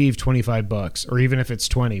 I believe, $25, or even if it's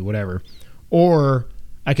 20, whatever. Or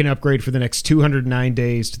I can upgrade for the next 209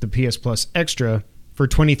 days to the PS Plus Extra for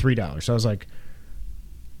 $23. So I was like,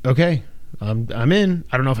 okay, I'm in.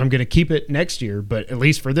 I don't know if I'm going to keep it next year, but at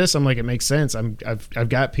least for this, I'm like, it makes sense. I've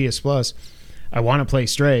got PS Plus. I want to play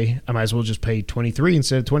Stray. I might as well just pay $23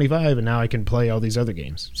 instead of $25, and now I can play all these other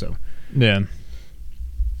games. So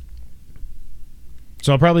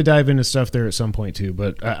I'll probably dive into stuff there at some point too.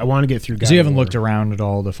 But I want to get through. So you haven't looked around at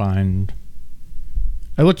all to find?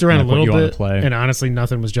 I looked around a little bit, play. And honestly,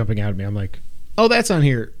 nothing was jumping out at me. I'm like, oh, that's on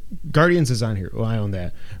here. Guardians is on here. Well, I own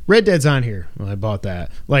that. Red Dead's on here. Well, I bought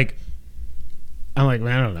that. Like, I'm like,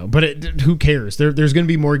 man, I don't know. But who cares? There's going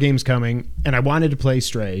to be more games coming, and I wanted to play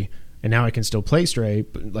Stray, and now I can still play Stray.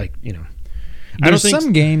 But like, you know, there's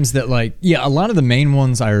some games that a lot of the main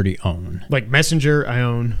ones I already own. Like Messenger, I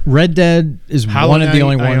own. Red Dead is Hollow one of the Knight,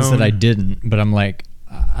 only ones I that I own. didn't, but I'm like,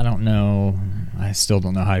 I don't know. I still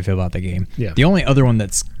don't know how I feel about the game. Yeah. The only other one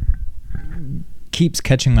that's keeps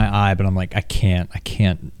catching my eye, but I'm like, I can't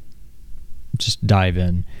just dive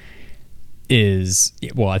in is,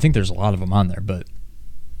 well, I think there's a lot of them on there, but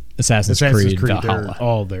Assassin's Creed Valhalla. They're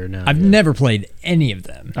all there now. I've never played any of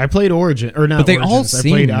them. I played Origin, or not But they Origins. all I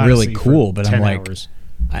seem played Odyssey really cool, for but 10 I'm like, hours.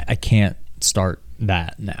 I can't start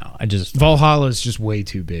that now. Valhalla is just way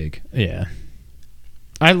too big. Yeah.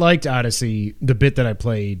 I liked Odyssey, the bit that I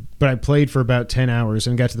played, but I played for about 10 hours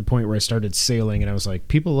and got to the point where I started sailing, and I was like,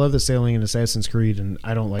 people love the sailing in Assassin's Creed, and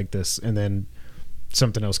I don't like this. And then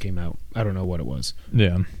something else came out. I don't know what it was.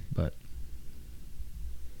 Yeah. But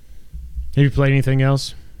have you played anything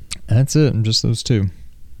else? That's it. Just those two.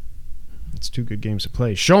 It's two good games to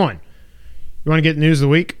play. Sean, you want to get news of the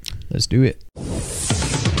week? Let's do it.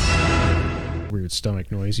 Weird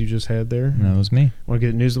stomach noise you just had there. That was me. Want to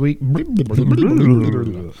get news of the week?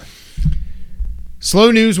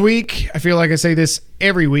 Slow news week. I feel like I say this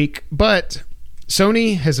every week, but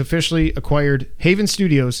Sony has officially acquired Haven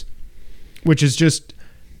Studios, which is just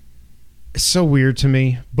so weird to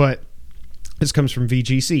me, but this comes from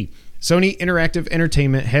VGC. Sony Interactive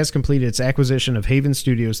Entertainment has completed its acquisition of Haven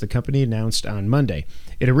Studios, the company announced on Monday.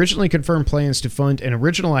 It originally confirmed plans to fund an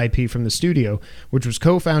original IP from the studio, which was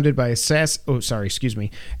co-founded by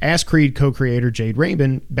Ass Creed co-creator Jade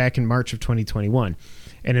Raymond back in March of 2021.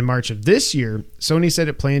 And in March of this year, Sony said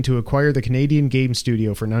it planned to acquire the Canadian game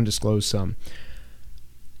studio for an undisclosed sum.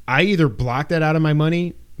 I either blocked that out of my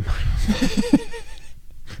money,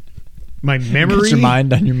 my memory, Get your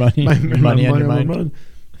mind on your money, your money on your mind.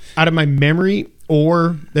 Out of my memory,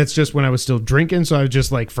 or that's just when I was still drinking, so I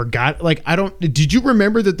just like forgot. Like, did you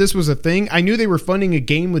remember that this was a thing? I knew they were funding a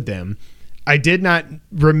game with them. I did not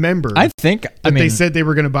remember they said they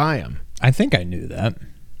were going to buy them. I think I knew that.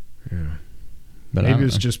 Yeah. But maybe it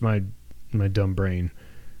was just my dumb brain.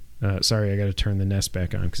 Sorry, I got to turn the Nest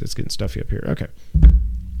back on because it's getting stuffy up here. Okay.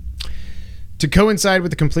 To coincide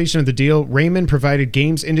with the completion of the deal, Raymond provided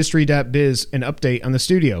GamesIndustry.biz an update on the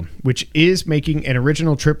studio, which is making an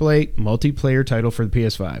original AAA multiplayer title for the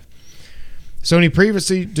PS5. Sony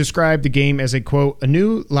previously described the game as a, quote, a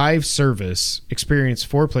new live service experience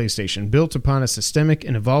for PlayStation, built upon a systemic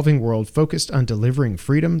and evolving world focused on delivering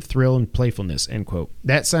freedom, thrill, and playfulness, end quote.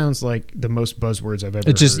 That sounds like the most buzzwords I've ever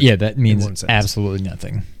heard. That means absolutely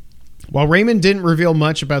nothing. While Raymond didn't reveal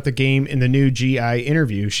much about the game in the new GI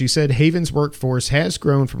interview, she said Haven's workforce has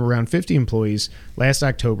grown from around 50 employees last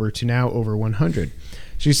October to now over 100.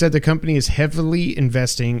 She said the company is heavily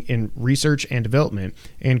investing in research and development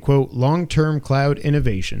and, quote, long-term cloud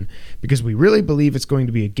innovation because we really believe it's going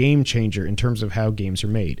to be a game changer in terms of how games are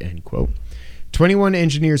made, end quote. 21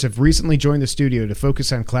 engineers have recently joined the studio to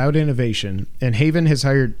focus on cloud innovation, and Haven has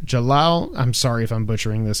hired Jalal, I'm sorry if I'm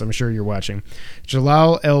butchering this, I'm sure you're watching,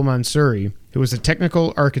 Jalal El Mansouri, who was a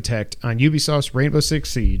technical architect on Ubisoft's Rainbow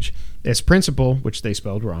Six Siege, as principal, which they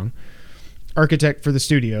spelled wrong, architect for the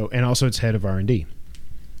studio, and also its head of R&D.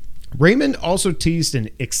 Raymond also teased an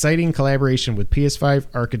exciting collaboration with PS5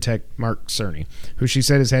 architect Mark Cerny, who she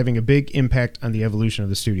said is having a big impact on the evolution of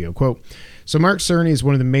the studio. Quote, so Mark Cerny is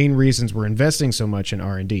one of the main reasons we're investing so much in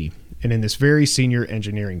R&D and in this very senior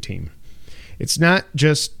engineering team. It's not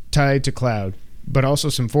just tied to cloud, but also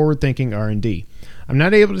some forward-thinking R&D. I'm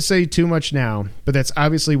not able to say too much now, but that's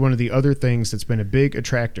obviously one of the other things that's been a big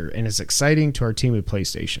attractor and is exciting to our team at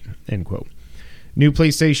PlayStation, end quote. New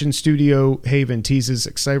PlayStation Studio Haven teases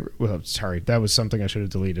that was something I should have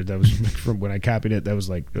deleted. That was from when I copied it. That was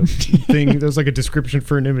like a thing. That was like a description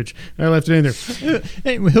for an image. I left it in there.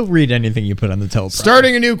 Hey, he'll read anything you put on the teleprompter.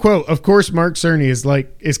 Starting a new quote. Of course, Mark Cerny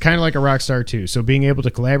is kind of like a rock star too. So being able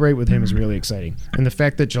to collaborate with him is really exciting. And the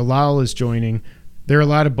fact that Jalal is joining, there are a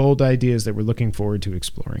lot of bold ideas that we're looking forward to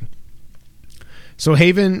exploring. So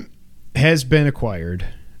Haven has been acquired.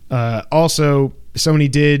 Also,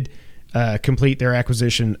 Sony did complete their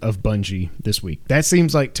acquisition of Bungie this week. That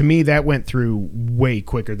seems like, to me, that went through way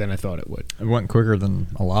quicker than I thought it would. It went quicker than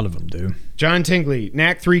a lot of them do. John Tingley,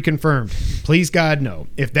 Knack 3 confirmed. Please, God, no.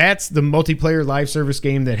 If that's the multiplayer live service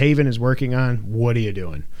game that Haven is working on, what are you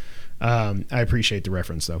doing? I appreciate the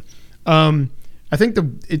reference, though. I think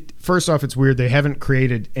first off, it's weird. They haven't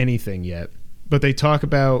created anything yet, but they talk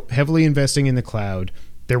about heavily investing in the cloud.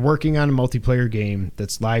 They're working on a multiplayer game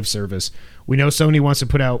that's live service. We know Sony wants to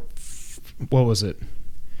put out,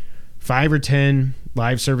 5 or 10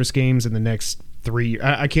 live service games in the next 3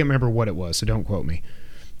 I can't remember what it was, so don't quote me.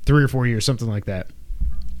 3 or 4 years, something like that.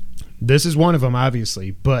 This is one of them, obviously,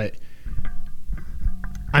 but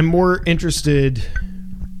I'm more interested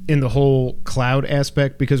in the whole cloud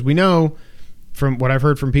aspect because we know from what I've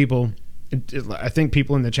heard from people, I think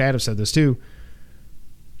people in the chat have said this too,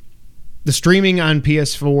 the streaming on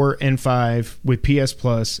PS4 and 5 with PS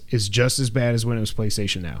Plus is just as bad as when it was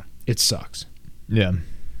PlayStation Now. It sucks. Yeah.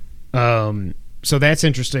 So that's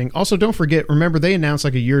interesting. Also, don't forget, remember they announced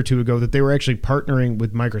like a year or two ago that they were actually partnering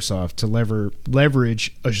with Microsoft to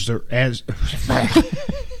leverage Azure,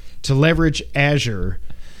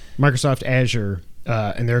 Microsoft Azure,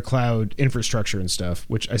 and their cloud infrastructure and stuff,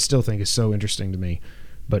 which I still think is so interesting to me,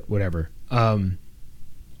 but whatever. I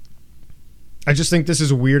just think this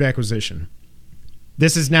is a weird acquisition.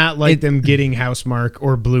 This is not like them getting Housemarque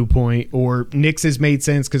or Bluepoint, or Nix has made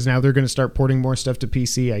sense because now they're going to start porting more stuff to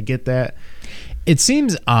PC. I get that. It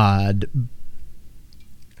seems odd,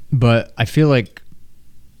 but I feel like,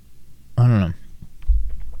 I don't know.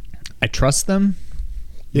 I trust them.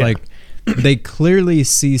 Yeah. Like, they clearly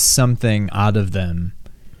see something out of them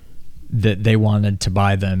that they wanted to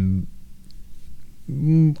buy them,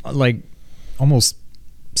 like, almost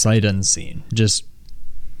sight unseen. Just,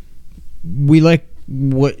 we like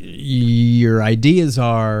what your ideas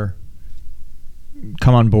are,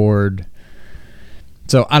 come on board.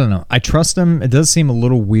 So I don't know, I trust them. It does seem a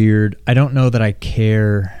little weird. I don't know that I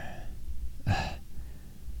care.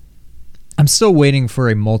 I'm still waiting for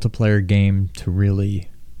a multiplayer game to really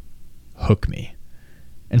hook me,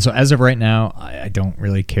 and so as of right now, I don't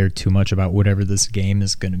really care too much about whatever this game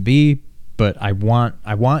is going to be, but I want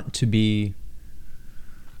to be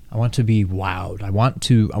wowed. I want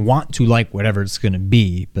to like whatever it's going to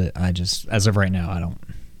be, but I just, as of right now,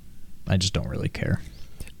 I just don't really care.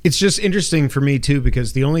 It's just interesting for me too,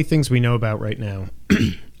 because the only things we know about right now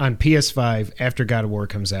on PS5 after God of War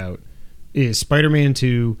comes out is Spider-Man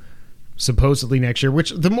 2 supposedly next year,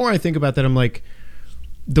 which the more I think about that, I'm like,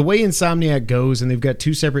 the way Insomniac goes, and they've got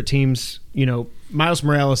 2 separate teams, you know, Miles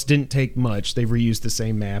Morales didn't take much. They've reused the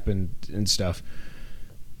same map and stuff.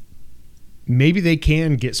 Maybe they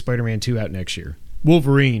can get Spider-Man 2 out next year.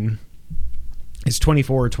 Wolverine is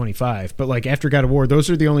 24 or 25, but like after God of War, those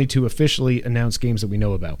are the only 2 officially announced games that we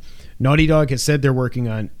know about. Naughty Dog has said they're working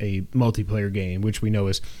on a multiplayer game, which we know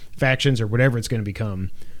is Factions or whatever it's going to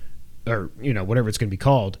become, or, you know, whatever it's going to be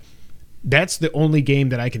called. That's the only game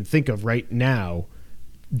that I can think of right now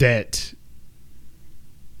that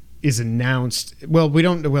is announced. Well, we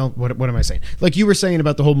don't. Well, what am I saying? Like you were saying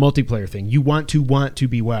about the whole multiplayer thing. You want to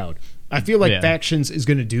be wowed. I feel like Factions is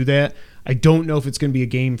going to do that. I don't know if it's going to be a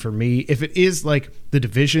game for me. If it is like The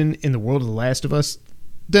Division in the world of The Last of Us,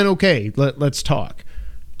 then okay, let's talk.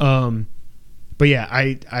 But yeah,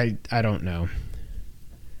 I don't know.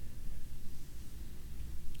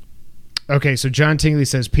 Okay, so John Tingley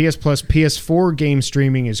says PS Plus PS4 game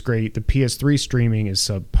streaming is great. The PS3 streaming is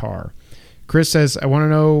subpar. Chris says, I want to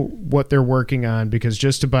know what they're working on because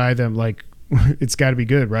just to buy them, like, it's got to be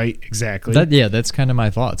good, right? Exactly. That's kind of my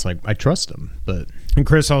thoughts. Like, I trust them, but... And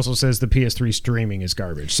Chris also says the PS3 streaming is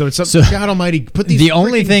garbage. So it's something, God almighty, put these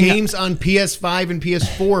games on PS5 and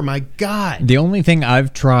PS4, my God. The only thing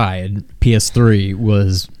I've tried PS3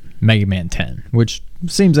 was Mega Man 10, which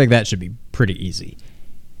seems like that should be pretty easy.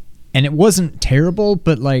 And it wasn't terrible,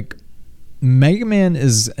 but, like, Mega Man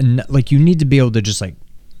is... Like, you need to be able to just, like...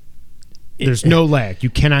 There's no lag. You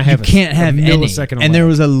cannot have a millisecond any. And there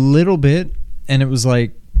was a little bit, and it was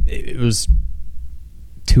like, it was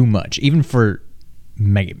too much, even for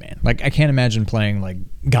Mega Man. Like, I can't imagine playing, like,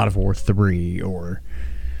 God of War 3 or,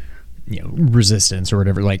 you know, Resistance or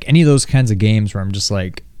whatever. Like, any of those kinds of games where I'm just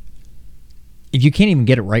like, if you can't even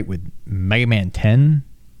get it right with Mega Man 10,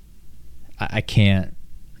 I can't.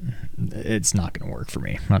 It's not going to work for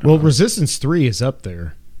me. Well, Resistance 3 is up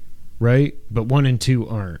there, right? But 1 and 2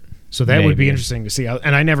 aren't. So that would be interesting to see.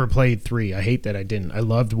 And I never played 3. I hate that I didn't. I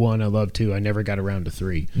loved 1. I loved 2. I never got around to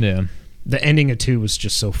 3. Yeah. The ending of 2 was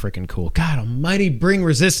just so freaking cool. God almighty, bring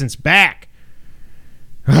Resistance back.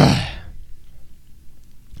 But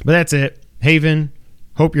that's it. Haven,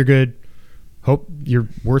 hope you're good. hope you're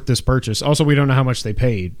worth this purchase. Also, we don't know how much they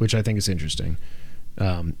paid, which I think is interesting.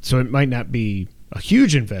 So it might not be a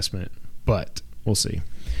huge investment, but we'll see.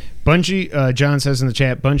 Bungie, John says in the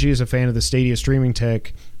chat, Bungie is a fan of the Stadia streaming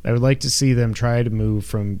tech. I would like to see them try to move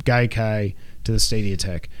from Gaikai to the Stadia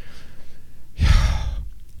tech.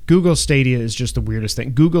 Google Stadia is just the weirdest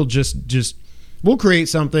thing. Google just will create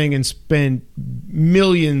something and spend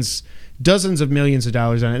millions, dozens of millions of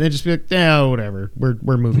dollars on it, and then just be like, whatever.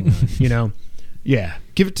 We're moving on, you know? Yeah.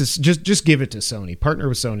 Give it to just give it to Sony. Partner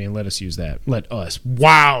with Sony and let us use that. Let us.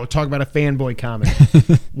 Wow. Talk about a fanboy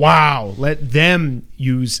comment. Wow. Let them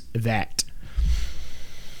use that.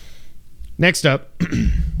 Next up,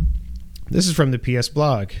 this is from the PS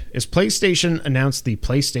blog. As PlayStation announced the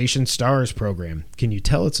PlayStation Stars program. Can you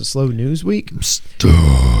tell it's a slow news week? Stars.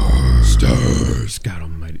 God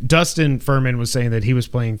almighty. Dustin Furman was saying that he was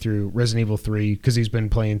playing through Resident Evil 3 because he's been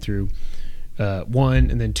playing through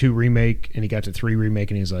 1 and then 2 remake, and he got to 3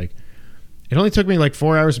 remake, and he's like, it only took me like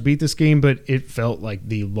 4 hours to beat this game, but it felt like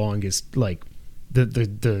the longest, like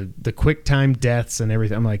the quick time deaths and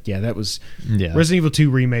everything. I'm like, that was Resident Evil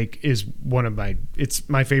 2 remake is it's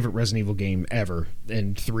my favorite Resident Evil game ever,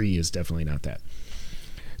 and 3 is definitely not that.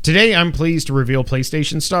 Today, I'm pleased to reveal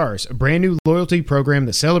PlayStation Stars, a brand new loyalty program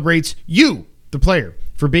that celebrates you, the player,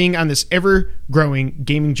 for being on this ever-growing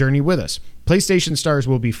gaming journey with us. PlayStation Stars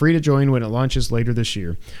will be free to join when it launches later this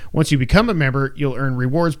year. Once you become a member, you'll earn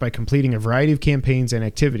rewards by completing a variety of campaigns and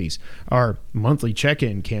activities. Our monthly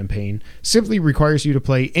check-in campaign simply requires you to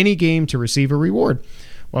play any game to receive a reward,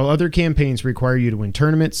 while other campaigns require you to win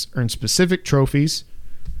tournaments, earn specific trophies,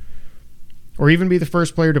 or even be the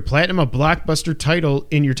first player to platinum a blockbuster title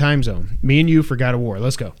in your time zone. Me and you for God of War.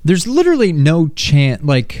 Let's go. There's literally no chance,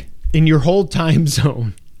 like... In your whole time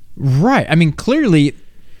zone. Right. I mean, clearly,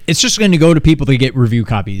 it's just going to go to people that get review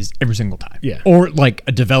copies every single time. Yeah. Or, like,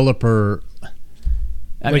 a developer...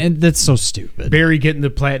 I mean, that's so stupid. Barry getting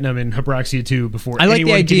the platinum in Hybraxia 2 before I like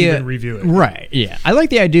anyone the idea, can even review it. Right, yeah. I like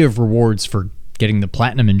the idea of rewards for getting the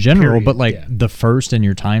platinum in general, Period, but the first in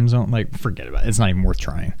your time zone, forget about it. It's not even worth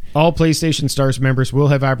trying. All PlayStation Stars members will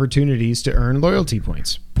have opportunities to earn loyalty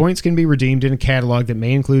points. Points can be redeemed in a catalog that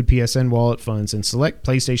may include PSN wallet funds and select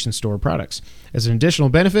PlayStation Store products. As an additional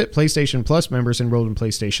benefit, PlayStation Plus members enrolled in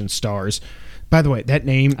PlayStation Stars. By the way, that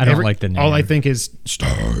name... I don't like the name. All I think is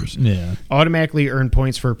Stars. Yeah. Automatically earn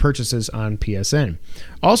points for purchases on PSN.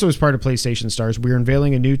 Also, as part of PlayStation Stars, we are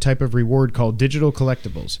unveiling a new type of reward called Digital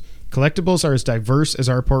Collectibles. Collectibles are as diverse as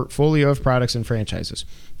our portfolio of products and franchises.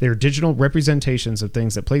 They are digital representations of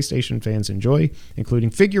things that PlayStation fans enjoy, including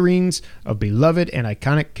figurines of beloved and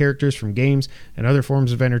iconic characters from games and other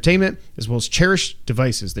forms of entertainment, as well as cherished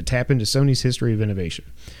devices that tap into Sony's history of innovation.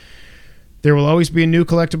 There will always be a new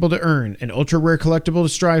collectible to earn, an ultra-rare collectible to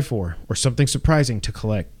strive for, or something surprising to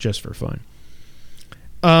collect just for fun.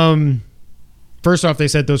 First off, they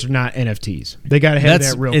said those are not NFTs. They got ahead of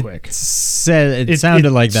that real quick. It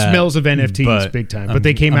sounded like that. It smells of NFTs big time. But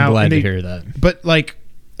they came out. I'm glad and to hear that. But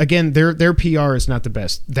again, their PR is not the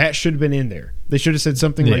best. That should have been in there. They should have said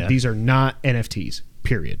something like, these are not NFTs,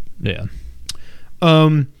 period. Yeah.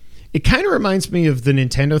 It kind of reminds me of the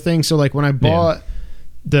Nintendo thing. So when I bought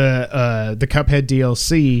the Cuphead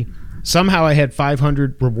DLC, somehow I had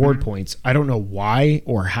 500 reward points. I don't know why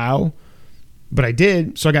or how, but I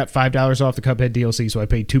did. So I got $5 off the Cuphead DLC. So I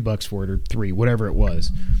paid $2 for it, or $3, whatever it was.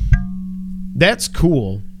 That's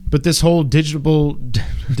cool. But this whole digital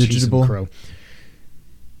crow.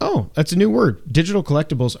 Oh, that's a new word. Digital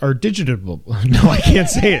collectibles are digitable. No, I can't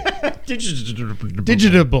say it.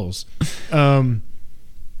 Digitables.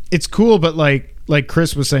 It's cool, but like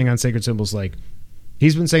Chris was saying on Sacred Symbols,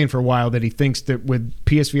 he's been saying for a while that he thinks that with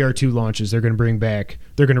PSVR 2 launches, they're going to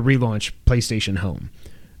relaunch PlayStation Home.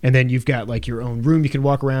 And then you've got your own room you can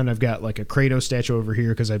walk around. I've got a Kratos statue over here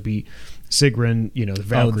because I beat Sigrun, the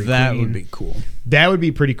Valkyrie that Queen. Would be cool. That would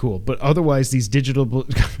be pretty cool. But otherwise, these digital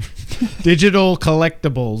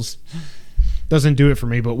collectibles doesn't do it for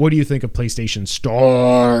me. But what do you think of PlayStation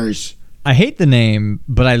Stars? I hate the name,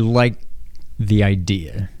 but I like the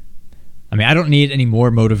idea. I mean, I don't need any more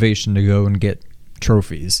motivation to go and get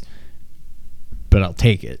trophies, but I'll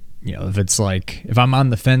take it. If it's if I'm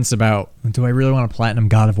on the fence about, do I really want to platinum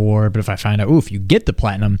God of War? But if I find out, if you get the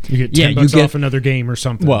platinum, you get $10 off another game or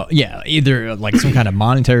something. Well, yeah, either some kind of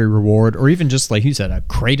monetary reward, or even just like you said, a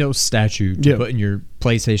Kratos statue to put in your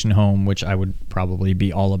PlayStation Home, which I would probably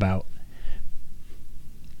be all about.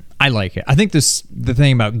 I like it. I think the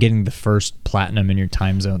thing about getting the first platinum in your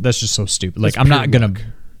time zone, that's just so stupid. I'm not even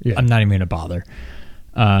gonna bother.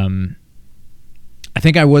 I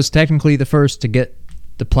think I was technically the first to get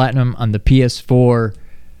the platinum on the PS4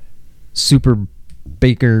 Super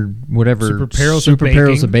Baker, whatever. Super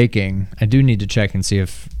Perils of Baking. I do need to check and see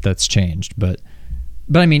if that's changed. But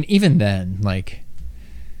I mean, even then, like...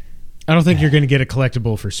 I don't think you're going to get a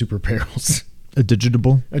collectible for Super Perils. A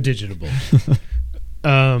digitable? A digitable.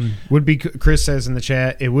 Would be Chris says in the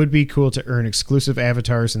chat, it would be cool to earn exclusive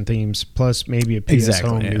avatars and themes, plus maybe a PS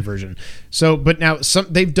Home new version. So, but now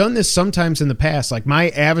they've done this sometimes in the past. Like my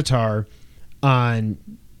avatar on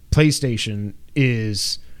PlayStation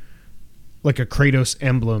is like a Kratos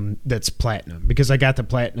emblem that's platinum because I got the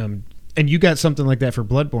platinum, and you got something like that for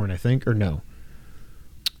Bloodborne, I think, or no?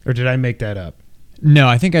 Or did I make that up? No,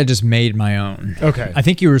 I think I just made my own. Okay. I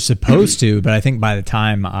think you were supposed to, but I think by the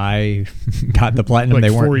time I got the platinum, Like they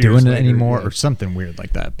 4 weren't years doing it later, anymore yeah. or something weird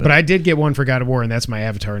like that. But I did get one for God of War, and that's my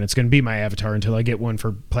avatar, and it's going to be my avatar until I get one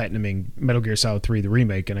for platinuming Metal Gear Solid 3, the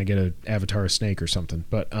remake, and I get an avatar of Snake or something.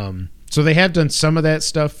 But so they have done some of that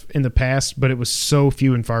stuff in the past, but it was so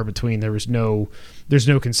few and far between. There's no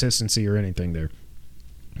consistency or anything there.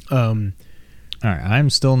 all right, I'm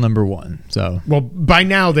still number one. So well, by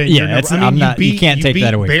now then, yeah, you're number, I mean, you can't take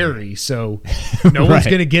that away. Barry, so no one's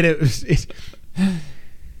going to get it.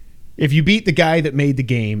 If you beat the guy that made the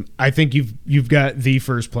game, I think you've got the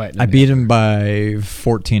first platinum. I beat him by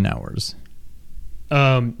 14 hours.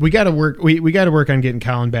 We got to work. We got to work on getting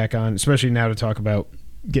Colin back on, especially now to talk about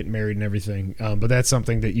getting married and everything. But that's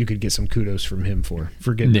something that you could get some kudos from him for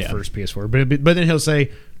getting the first PS4. But then he'll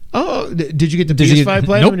say, "Oh, did you get the PS5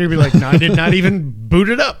 platinum?" Nope. And you'll be like, "No, I did not even boot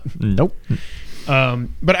it up." Nope.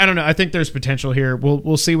 But I don't know. I think there's potential here.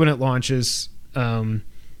 We'll see when it launches.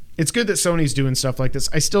 It's good that Sony's doing stuff like this.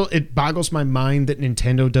 It boggles my mind that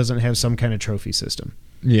Nintendo doesn't have some kind of trophy system.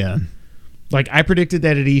 Yeah. Like I predicted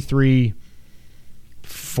that at E3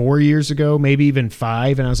 4 years ago, maybe even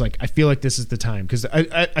 5, and I was like, I feel like this is the time because I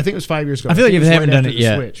think it was 5 years ago. I feel like if they haven't done it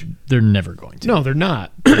yet, Switch. they're never going to. No, they're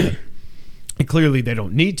not. And clearly they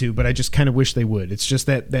don't need to, but I just kind of wish they would. It's just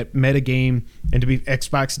that meta game, and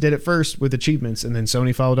Xbox did it first with achievements, and then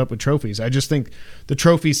Sony followed up with trophies. I just think the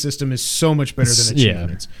trophy system is so much better than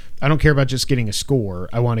achievements. Yeah. I don't care about just getting a score.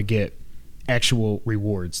 I want to get actual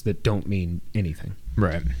rewards that don't mean anything.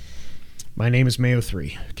 Right. My name is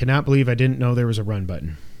Mayo3. Cannot believe I didn't know there was a run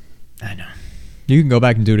button. I know. You can go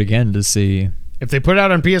back and do it again to see. If they put it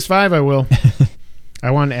out on PS5, I will.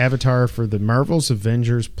 I want an avatar for the Marvel's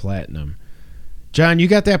Avengers Platinum. John, you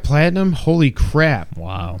got that platinum? Holy crap.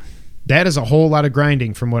 Wow. That is a whole lot of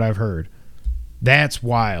grinding from what I've heard. That's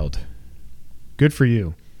wild. Good for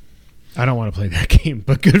you. I don't want to play that game,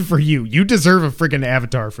 but good for you. You deserve a freaking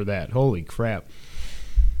avatar for that. Holy crap.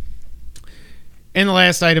 And the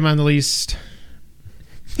last item on the list.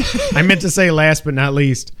 I meant to say last but not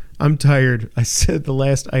least. I'm tired. I said the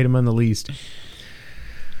last item on the list.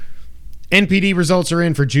 NPD results are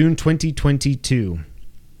in for June 2022.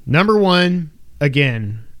 Number 1,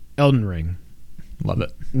 again, Elden Ring. Love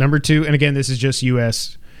it. Number 2, and again, this is just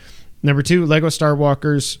US. Number 2, Lego Star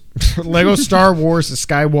Wars, The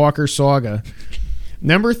Skywalker Saga.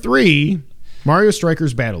 Number 3, Mario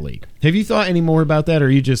Strikers Battle League. Have you thought any more about that, or are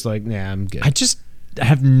you just like, nah, I'm good? I just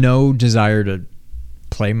have no desire to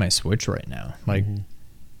play my Switch right now. Like,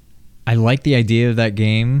 I like the idea of that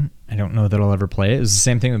game. I don't know that I'll ever play it. It's the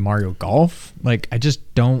same thing with Mario Golf. Like, I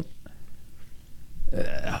just don't...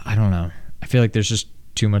 I don't know. I feel like there's just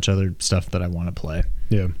too much other stuff that I want to play.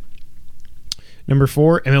 Yeah. Number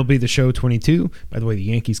 4, MLB The Show 22. By the way, the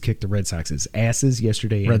Yankees kicked the Red Sox's asses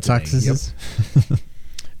yesterday. Red Sox's?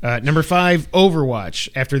 Yep. Number 5, Overwatch.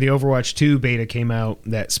 After the Overwatch 2 beta came out,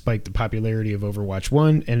 that spiked the popularity of Overwatch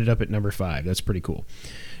 1. Ended up at number 5. That's pretty cool.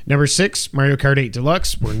 Number 6, Mario Kart 8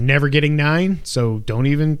 Deluxe. We're never getting 9, so don't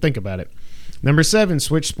even think about it. Number 7,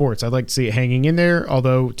 Switch Sports. I'd like to see it hanging in there,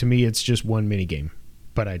 although to me it's just one minigame.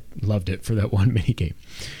 But I loved it for that one minigame.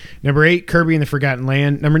 Number 8, Kirby and the Forgotten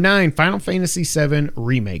Land. Number 9, Final Fantasy VII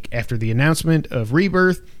Remake. After the announcement of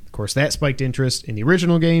Rebirth, of course, that spiked interest in the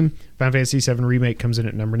original game. Final Fantasy VII Remake comes in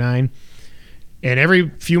at number 9. And every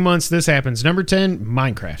few months this happens. Number 10,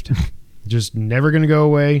 Minecraft. Just never going to go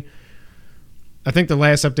away. I think the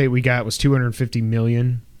last update we got was 250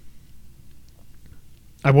 million.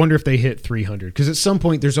 I wonder if they hit 300. Because at some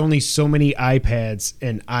point, there's only so many iPads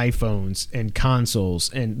and iPhones and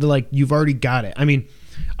consoles. And, like, you've already got it. I mean,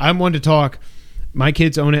 I'm one to talk. My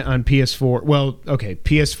kids own it on PS4. Well, okay,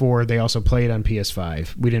 PS4. They also play it on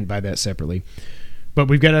PS5. We didn't buy that separately. But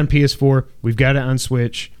we've got it on PS4. We've got it on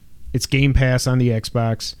Switch. It's Game Pass on the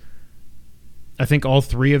Xbox. I think all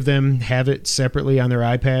 3 of them have it separately on their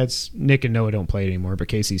iPads. Nick and Noah don't play it anymore, but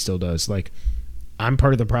Casey still does. Like, I'm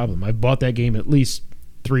part of the problem. I've bought that game at least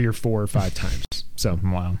 3 or 4 or 5 times. So,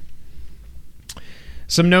 wow.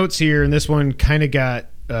 Some notes here, and this one kind of got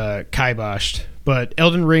kiboshed But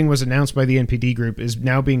Elden Ring was announced by the NPD Group is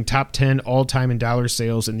now being top 10 all-time in dollar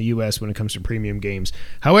sales in the U.S. when it comes to premium games.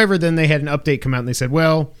 However, then they had an update come out and they said,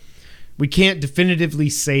 well, we can't definitively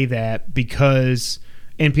say that because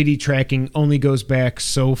NPD tracking only goes back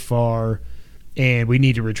so far and we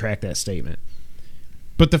need to retract that statement.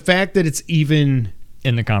 But the fact that it's even...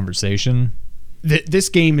 in the conversation. This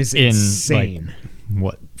game is insane. Like,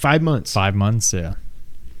 what? 5 months. 5 months, yeah.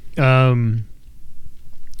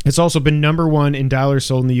 It's also been number one in dollars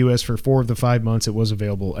sold in the U.S. for 4 of the 5 months it was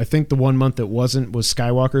available. I think the 1 month that wasn't was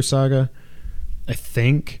Skywalker Saga. I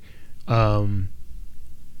think. And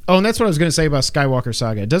that's what I was going to say about Skywalker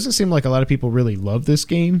Saga. It doesn't seem like a lot of people really love this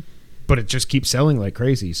game, but it just keeps selling like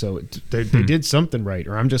crazy. So they did something right,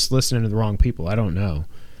 or I'm just listening to the wrong people. I don't know.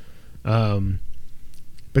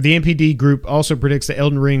 But the NPD Group also predicts that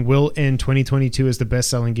Elden Ring will end 2022 as the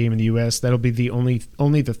best-selling game in the U.S. That'll be the only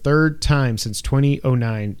the third time since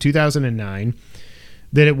 2009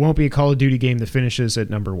 that it won't be a Call of Duty game that finishes at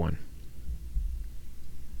number 1.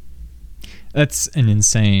 That's an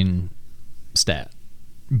insane stat,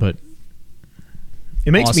 but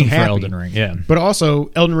it makes awesome me happy. For Elden Ring, yeah. But also,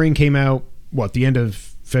 Elden Ring came out the end of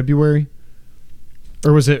February,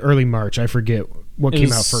 or was it early March? I forget what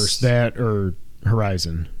came out first, that or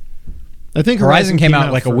Horizon. I think Horizon came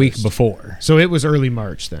out like first. a week before, so it was early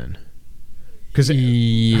March then. Because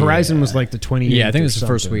Horizon was like the 28th. Yeah, I think it was the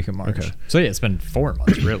something. first week of March. Okay. So yeah, it's been 4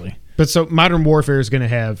 months really. But so Modern Warfare is going to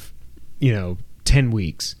have 10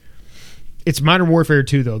 weeks. It's Modern Warfare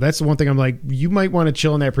 2 though. That's the one thing I'm like, you might want to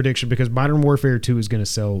chill on that prediction because Modern Warfare 2 is going to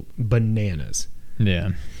sell bananas.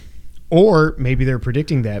 Yeah. Or maybe they're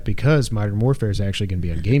predicting that because Modern Warfare is actually going to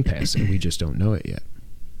be on Game Pass and we just don't know it yet.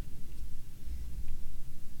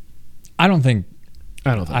 I don't think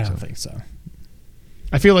so.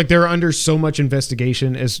 I feel like they're under so much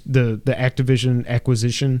investigation as the Activision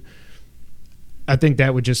acquisition. I think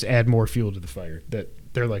that would just add more fuel to the fire.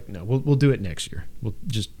 That they're like, no, we'll do it next year. We'll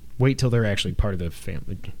just wait till they're actually part of the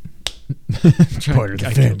family. Part of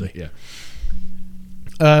the family. Yeah.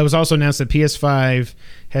 It was also announced that PS5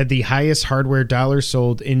 had the highest hardware dollars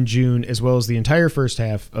sold in June, as well as the entire first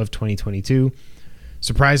half of 2022.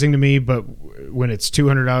 Surprising to me, but when it's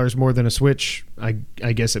 $200 more than a Switch, I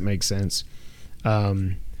guess it makes sense.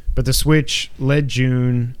 But the Switch led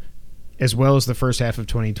June, as well as the first half of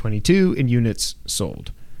 2022 in units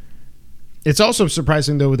sold. It's also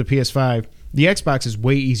surprising, though, with the PS5, the Xbox is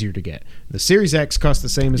way easier to get. The Series X costs the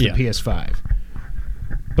same as the PS5.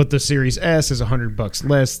 But the Series S is $100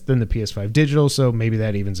 less than the PS5 digital, so maybe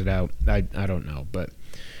that evens it out. I don't know, but...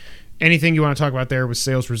 anything you want to talk about there with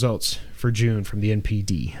sales results for June from the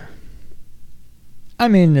NPD? I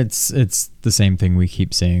mean, it's the same thing we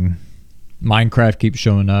keep seeing. Minecraft keeps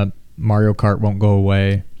showing up. Mario Kart won't go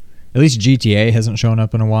away. At least GTA hasn't shown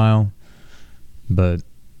up in a while. But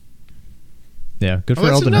yeah, good for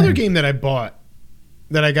Elden Ring. That's another game that I bought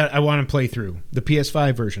that I want to play through. The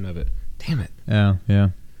PS5 version of it. Damn it. Yeah.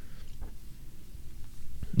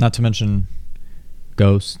 Not to mention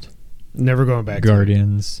Ghost. Never going back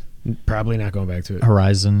Guardians. to it. Probably not going back to it.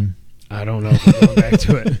 Horizon. I don't know if I'm going back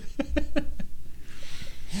to it.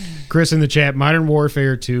 Chris in the chat, Modern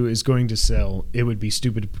Warfare 2 is going to sell. It would be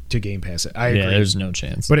stupid to Game Pass it. I agree. Yeah, there's no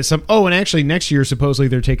chance. But it's some. Oh, and actually next year supposedly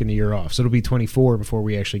they're taking a year off, so it'll be 24 before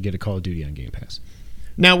we actually get a Call of Duty on Game Pass.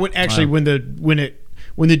 Now, when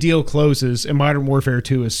the deal closes and Modern Warfare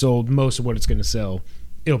 2 has sold most of what it's going to sell,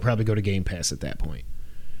 it'll probably go to Game Pass at that point.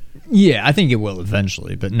 Yeah, I think it will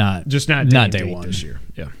eventually, but not day one this year.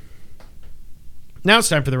 Yeah. Now it's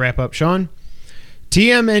time for the wrap up, Sean.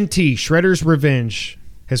 TMNT Shredder's Revenge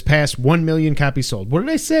has passed 1 million copies sold. What did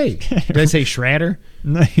I say? Did I say Shredder?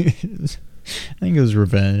 No, I think it was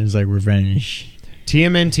revenge. It was like revenge.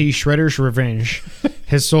 TMNT Shredder's Revenge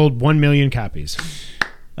has sold 1 million copies.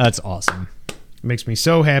 That's awesome. Makes me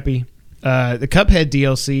so happy. The Cuphead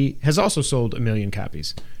DLC has also sold 1 million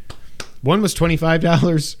copies. One was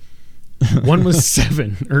 $25. One was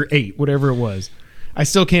 $7 or $8, whatever it was. I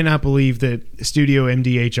still cannot believe that Studio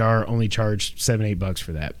MDHR only charged $7-8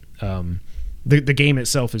 for that. The game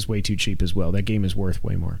itself is way too cheap as well. That game is worth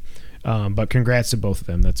way more. But congrats to both of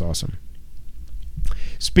them. That's awesome.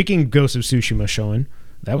 Speaking of Ghost of Tsushima, Sean,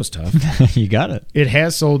 that was tough. You got it. It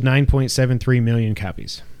has sold 9.73 million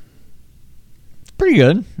copies. Pretty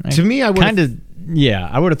good. To me, I would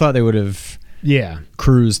I would have thought they would have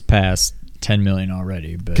cruised past 10 million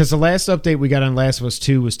already. Because the last update we got on Last of Us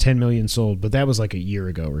 2 was 10 million sold, but that was like a year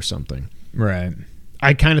ago or something. Right.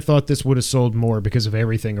 I kind of thought this would have sold more because of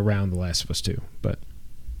everything around The Last of Us 2. But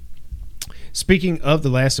speaking of The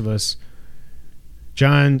Last of Us,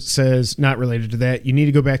 John says, not related to that, you need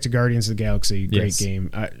to go back to Guardians of the Galaxy. Great Yes. game.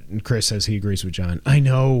 And Chris says he agrees with John. I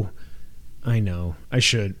know. I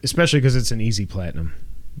should, especially because it's an easy platinum.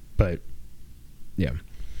 But, yeah.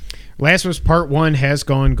 Last of Us Part 1 has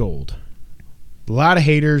gone gold. A lot of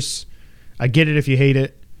haters. I get it if you hate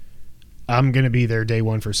it. I'm going to be there day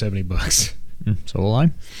one for $70. So will I.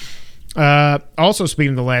 Also,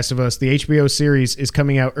 speaking of The Last of Us, the HBO series is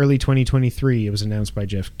coming out early 2023. It was announced by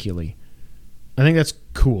Jeff Keighley. I think that's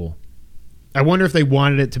cool. I wonder if they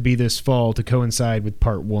wanted it to be this fall to coincide with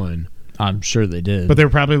Part 1. I'm sure they did. But they're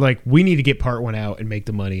probably like, we need to get Part 1 out and make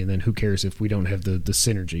the money, and then who cares if we don't have the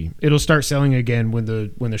synergy. It'll start selling again when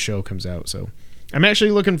the show comes out. So I'm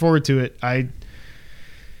actually looking forward to it. I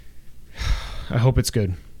hope it's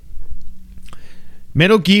good.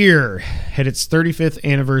 Metal Gear had its 35th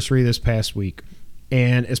anniversary this past week.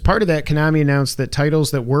 And as part of that, Konami announced that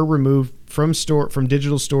titles that were removed from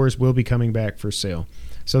digital stores will be coming back for sale.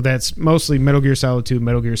 So that's mostly Metal Gear Solid 2,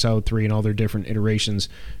 Metal Gear Solid 3, and all their different iterations,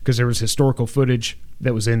 because there was historical footage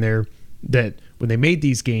that was in there that when they made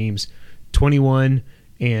these games 21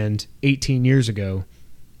 and 18 years ago,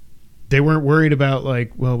 they weren't worried about,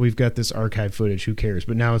 like, well, we've got this archive footage, who cares?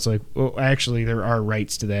 But now it's like, well, actually, there are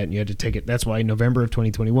rights to that, and you had to take it. That's why in November of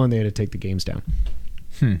 2021, they had to take the games down.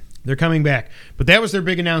 They're coming back. But that was their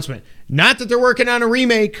big announcement. Not that they're working on a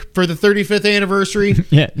remake for the 35th anniversary.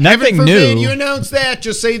 Yeah, nothing Heaven forbid new. you announce that.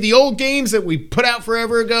 Just say the old games that we put out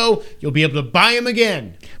forever ago, you'll be able to buy them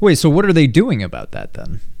again. Wait, so what are they doing about that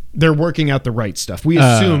then? They're working out the right stuff. We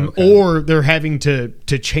assume, okay. or they're having to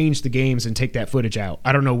change the games and take that footage out.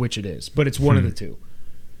 I don't know which it is, but it's one of the two.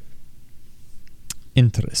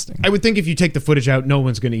 Interesting. I would think if you take the footage out, no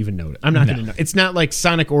one's going to even know it. I'm not going to know. It's not like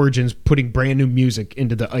Sonic Origins putting brand new music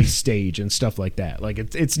into the ice stage and stuff like that. Like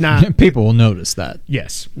it's not. People will notice that.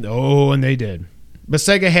 Yes. Oh, and they did. But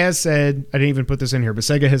Sega has said, I didn't even put this in here, but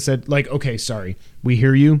Sega has said, like, okay, sorry, we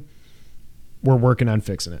hear you. We're working on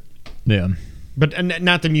fixing it. Yeah. But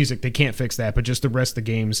not the music. They can't fix that, but just the rest of the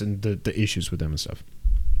games and the issues with them and stuff.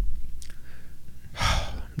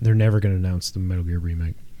 They're never going to announce the Metal Gear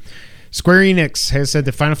remake. Square Enix has said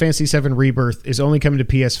that Final Fantasy VII Rebirth is only coming to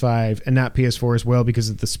PS5 and not PS4 as well because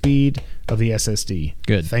of the speed of the SSD.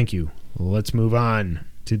 Good. Thank you. Let's move on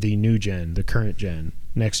to the new gen, the current gen,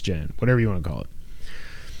 next gen, whatever you want to call it.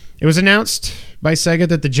 It was announced by Sega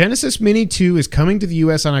that the Genesis Mini 2 is coming to the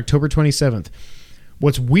US on October 27th.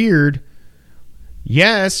 What's weird...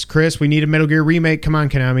 Yes, Chris, we need a Metal Gear remake. Come on,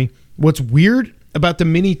 Konami. What's weird about the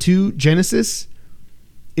Mini 2 Genesis?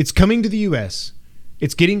 It's coming to the US.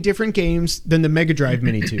 It's getting different games than the Mega Drive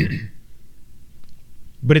Mini 2.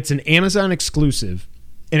 But it's an Amazon exclusive,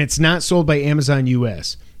 and it's not sold by Amazon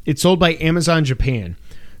US. It's sold by Amazon Japan.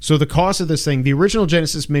 So the cost of this thing, the original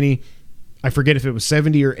Genesis Mini, I forget if it was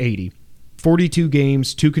 70 or 80. 42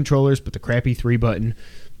 games, 2 controllers, but the crappy 3-button.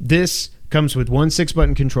 This comes with one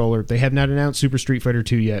 6-button controller. They have not announced Super Street Fighter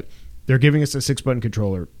 2 yet. They're giving us a 6-button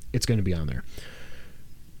controller. It's going to be on there.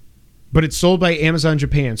 But it's sold by Amazon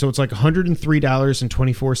Japan, so it's like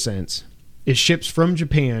 $103.24. It ships from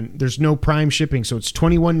Japan. There's no Prime shipping, so it's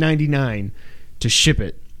 $21.99 to ship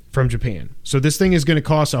it from Japan. So this thing is going to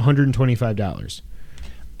cost $125.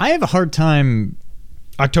 I have a hard time.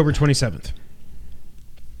 October 27th.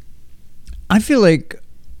 I feel like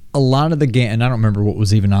a lot of the game, and I don't remember what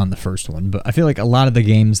was even on the first one, but I feel like a lot of the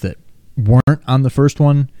games that weren't on the first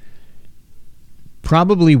one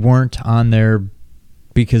probably weren't on there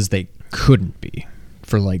because they couldn't be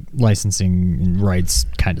for like licensing and rights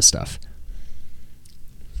kind of stuff.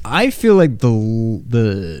 I feel like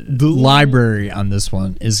the library on this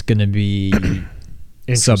one is going to be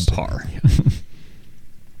subpar.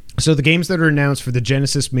 So the games that are announced for the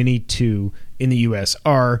Genesis Mini 2 in the US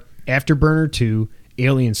are Afterburner 2,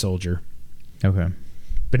 Alien Soldier, Okay.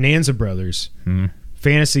 Bonanza Brothers,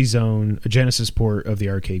 Fantasy Zone, a Genesis port of the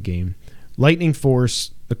arcade game, Lightning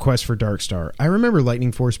Force, The Quest for Dark Star. I remember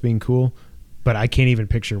Lightning Force being cool, but I can't even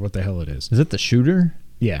picture what the hell it is. Is it the shooter?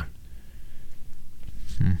 Yeah.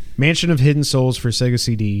 Mansion of Hidden Souls for Sega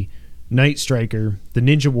CD, Night Striker, The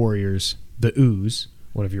Ninja Warriors, The Ooze,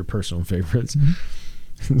 one of your personal favorites,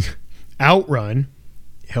 Outrun,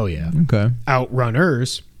 hell yeah. Okay.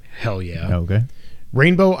 Outrunners, hell yeah. Okay.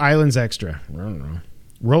 Rainbow Islands Extra, I don't know.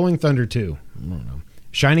 Rolling Thunder 2, I don't know.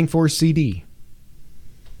 Shining Force CD.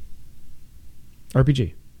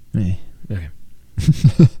 RPG. Eh. Okay.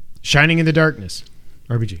 Shining in the Darkness.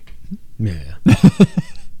 RPG. Yeah.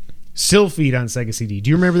 Sylphid on Sega CD. Do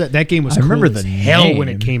you remember that? That game was I cool remember as the hell when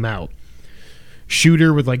name. it came out.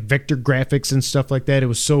 Shooter with like vector graphics and stuff like that. It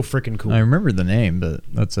was so freaking cool. I remember the name, but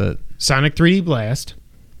that's it. Sonic 3D Blast.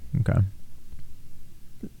 Okay.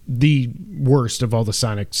 the worst of all the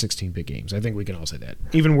Sonic 16-bit games. I think we can all say that.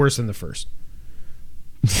 Even worse than the first.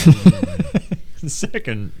 The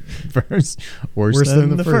second verse worse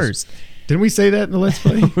than the first. Didn't we say that in the Let's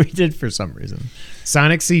Play? We did for some reason.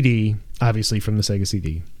 Sonic CD, obviously from the Sega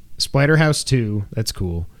CD. Splatterhouse 2, that's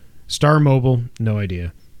cool. Star Mobile, no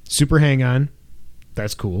idea. Super Hang-On,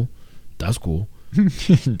 that's cool. That's cool.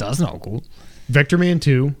 That's not cool. Vector Man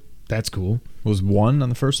 2, that's cool. Was 1 on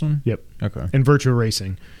the first one? Yep. Okay. And Virtua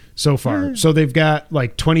Racing so far. So they've got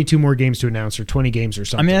like 22 more games to announce, or 20 games or I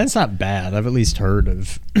something. mean, that's not bad. I've at least heard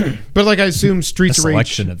of. But like I assume Streets A of Rage,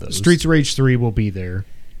 selection of those. Streets of Rage 3 will be there.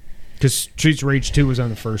 Because Streets of Rage 2 was on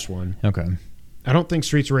the first one. Okay. I don't think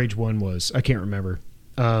Streets of Rage 1 was. I can't remember.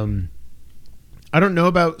 I don't know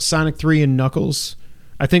about Sonic 3 and Knuckles.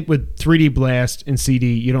 I think with 3D Blast and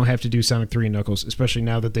CD, you don't have to do Sonic 3 and Knuckles, especially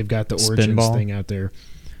now that they've got the Origins Spinball? thing out there.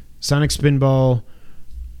 Sonic Spinball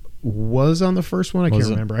was on the first one. I can't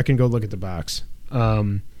remember. I can go look at the box.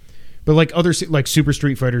 But like like Super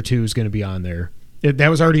Street Fighter 2 is going to be on there. That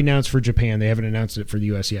was already announced for Japan. They haven't announced it for the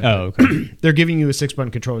US yet. Oh, okay. They're giving you a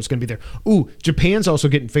 6-button controller. It's going to be there. Ooh, Japan's also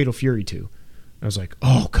getting Fatal Fury 2. I was like,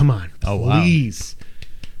 oh, come on. Oh, wow. Please.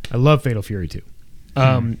 I love Fatal Fury 2.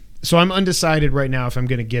 So I'm undecided right now if I'm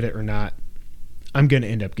going to get it or not. I'm going to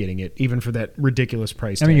end up getting it, even for that ridiculous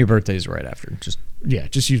price I mean, tag. your birthday's right after. Just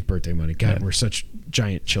Just use birthday money. God, Yeah. we're such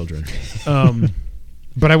giant children.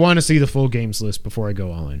 But I want to see the full games list before I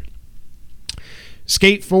go all in.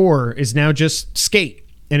 Skate 4 is now just Skate,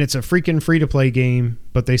 and it's a freaking free-to-play game,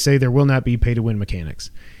 but they say there will not be pay-to-win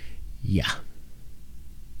mechanics. Yeah.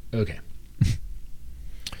 Okay.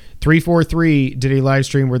 343 did a live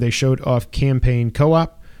stream where they showed off campaign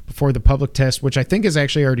co-op before the public test, which I think has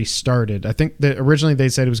actually already started. I think that originally they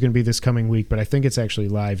said it was going to be this coming week, but I think it's actually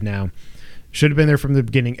live now. Should have been there from the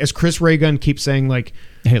beginning. As Chris Raygun keeps saying, like,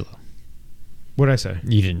 Halo. what did I say?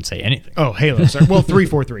 You didn't say anything. Oh, Halo. Sorry. Well,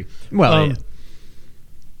 343. Well, yeah.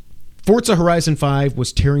 Forza Horizon 5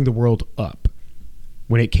 was tearing the world up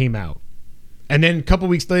when it came out. And then a couple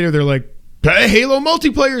weeks later, they're like, hey, Halo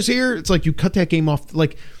multiplayer's here. It's like you cut that game off.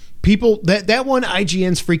 Like, people, that won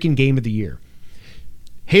IGN's freaking game of the year.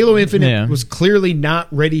 Halo Infinite was clearly not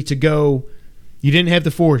ready to go. You didn't have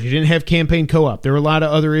the Forge. You didn't have campaign co-op. There were a lot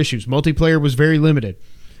of other issues. Multiplayer was very limited.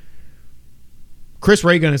 Chris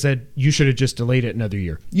Raygun has said, you should have just delayed it another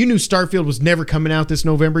year. You knew Starfield was never coming out this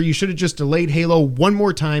November. You should have just delayed Halo one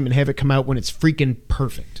more time and have it come out when it's freaking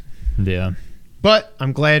perfect. Yeah. But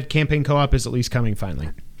I'm glad campaign co-op is at least coming finally.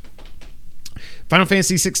 Final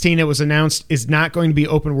Fantasy 16, it was announced, is not going to be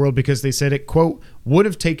open world because they said it, quote, would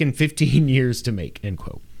have taken 15 years to make, end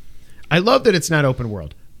quote. I love that it's not open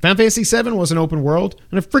world. Final Fantasy 7 was an open world,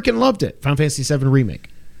 and I freaking loved it. Final Fantasy 7 Remake.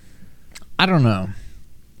 I don't know.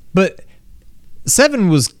 But 7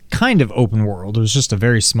 was kind of open world. It was just a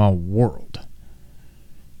very small world.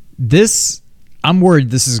 This, I'm worried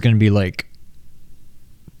this is going to be like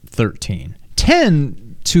 13.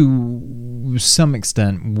 10, to some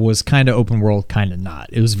extent, was kind of open world, kind of not.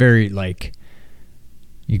 It was very like,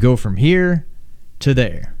 you go from here to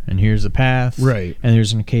there, and here's a path. Right. And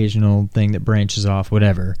there's an occasional thing that branches off,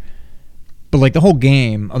 whatever. But like the whole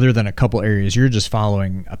game, other than a couple areas, you're just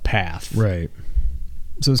following a path. Right.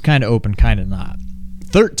 So it's kind of open, kind of not.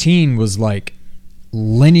 13 was like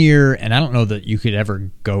linear, and I don't know that you could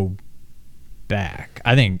ever go back.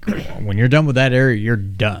 I think when you're done with that area, you're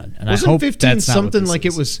done. And Wasn't I hope 15 that's not something what this like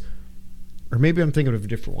is. it was, or maybe I'm thinking of a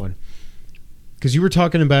different one. Because you were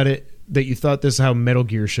talking about it, that you thought this is how Metal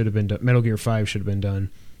Gear should have been done. Metal Gear 5 should have been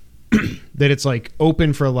done. That it's like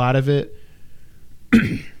open for a lot of it,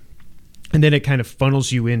 and then it kind of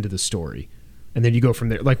funnels you into the story. And then you go from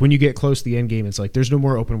there. Like when you get close to the end game, it's like there's no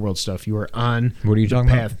more open world stuff. You are on What are you the talking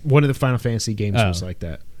path. about? One of the Final Fantasy games Oh. was like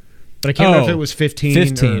that. But I can't remember if it was 15.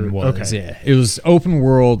 15 or, was, okay. yeah. It was open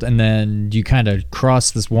world, and then you kind of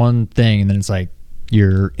cross this one thing, and then it's like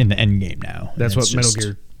you're in the end game now. That's And what it's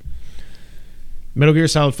Metal Gear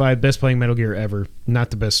Solid 5, best playing Metal Gear ever. Not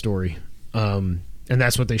the best story. And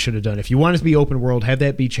that's what they should have done. If you want it to be open world, have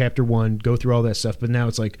that be chapter 1, go through all that stuff. But now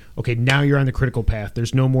it's like, okay, now you're on the critical path.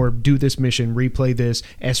 There's no more do this mission, replay this,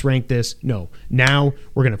 S-rank this. No. Now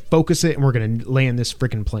we're going to focus it and we're going to land this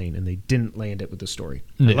freaking plane. And they didn't land it with the story.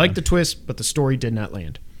 I Yeah. like the twist, but the story did not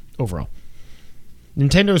land overall.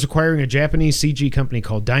 Nintendo is acquiring a Japanese CG company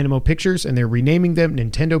called Dynamo Pictures, and they're renaming them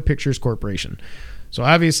Nintendo Pictures Corporation. So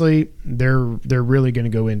obviously, they're really going to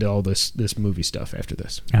go into all this movie stuff after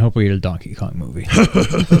this. I hope we get a Donkey Kong movie.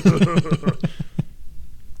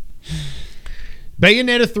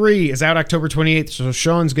 Bayonetta 3 is out October 28th, so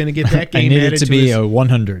Sean's going to get that I game need added it to be his, a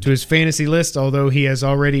 100. to his fantasy list, although he has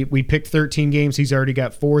already, we picked 13 games. He's already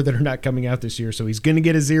got 4 that are not coming out this year, so he's going to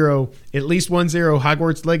get a 0, at least 1 0.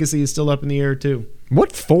 Hogwarts Legacy is still up in the air, too.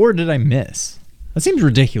 What 4 did I miss? That seems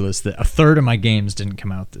ridiculous that a third of my games didn't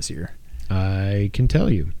come out this year. I can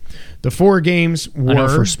tell you. The 4 games were I know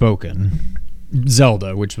Forspoken,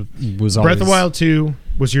 Zelda, which was always... Breath of the Wild 2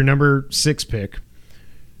 was your number 6 pick.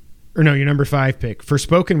 Or no, your number 5 pick.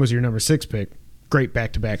 Forspoken was your number 6 pick. Great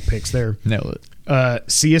back-to-back picks there. Nailed it.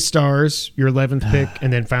 Sea of Stars, your 11th pick,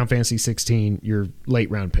 and then Final Fantasy 16, your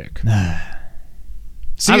late-round pick. I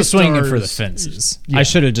Sea was of swinging for the Stars- fences. Yeah. I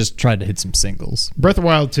should have just tried to hit some singles. Breath of the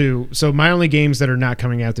Wild 2. So my only games that are not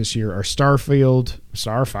coming out this year are Starfield,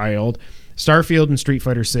 and Street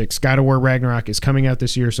Fighter 6. God of War Ragnarok is coming out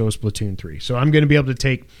this year, so is Splatoon 3. So I'm going to be able to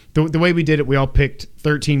take... The way we did it, we all picked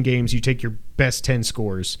 13 games. You take your best 10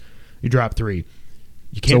 scores. You drop 3. You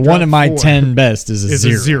So can't one drop of my 4. 10 best is a is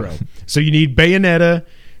zero. a 0. So you need Bayonetta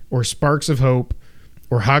or Sparks of Hope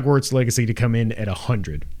or Hogwarts Legacy to come in at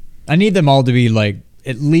 100. I need them all to be like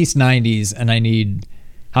at least 90s, and I need...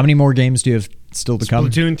 How many more games do you have still to come?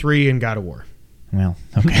 Splatoon 3 and God of War. Well,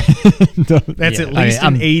 okay. That's Yeah, at least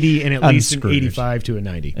I'm- an 80 and at I'm least screwed. an 85 to a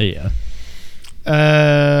 90. Yeah.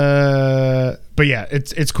 But yeah,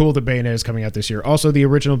 it's cool that Bayonetta is coming out this year. Also, the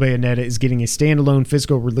original Bayonetta is getting a standalone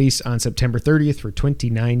physical release on September 30th for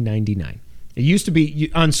 $29.99. It used to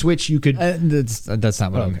be on Switch you could. That's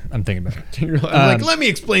not what Okay. I'm thinking about. I'm like, let me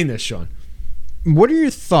explain this, Sean. What are your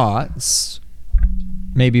thoughts,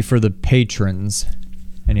 maybe for the patrons,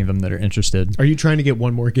 any of them that are interested? Are you trying to get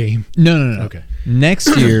one more game? No. Okay.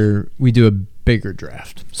 Next year, we do a bigger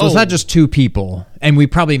draft. So it's Oh. not just 2 people, and we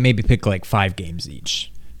probably maybe pick like 5 games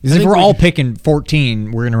each. Because I if think we're we- all picking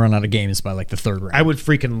 14, we're going to run out of games by like the 3rd round. I would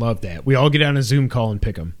freaking love that. We all get on a Zoom call and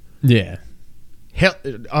pick them. Yeah. Hell,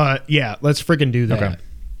 yeah, let's freaking do that. Okay.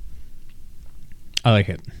 I like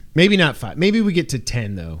it. Maybe not 5. Maybe we get to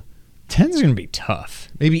 10 though. 10's going to be tough.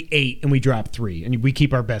 Maybe 8 and we drop 3 and we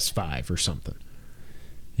keep our best 5 or something.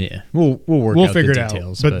 Yeah. We'll work We'll out figure the it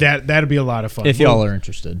details. out. But that'd be a lot of fun. if y'all are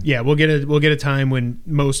interested. Yeah, we'll get a time when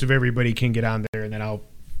most of everybody can get on there, and then I'll.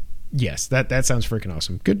 Yes, that sounds freaking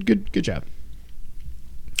awesome. Good job.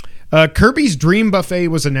 Kirby's Dream Buffet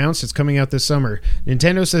was announced. It's coming out this summer.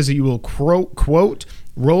 Nintendo says that you will quote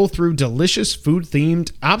roll through delicious food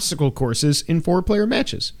themed obstacle courses in 4-player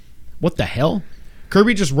matches. What the hell?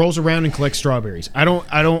 Kirby just rolls around and collects strawberries. I don't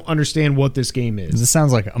understand what this game is. This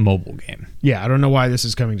sounds like a mobile game. Yeah, I don't know why this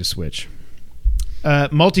is coming to Switch.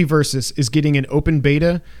 Multiversus is getting an open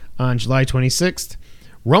beta on July 26th.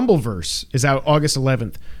 Rumbleverse is out August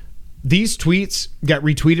 11th. These tweets got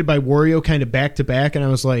retweeted by Wario kind of back to back, and I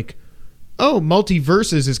was like, oh,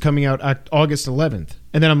 Multiverses is coming out August 11th.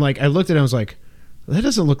 And then I looked at it and I was like, that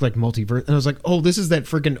doesn't look like Multiverse. And I was like, oh, this is that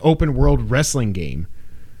freaking open world wrestling game.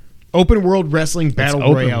 Open world wrestling battle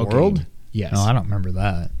open royale world? game. Yes. No, I don't remember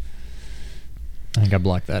that. I think I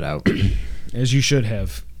blocked that out. As you should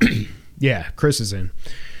have. Yeah, Chris is in.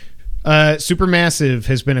 Supermassive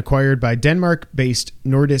has been acquired by Denmark-based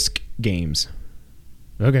Nordisk Games.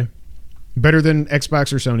 Okay. Better than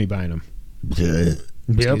Xbox or Sony buying them.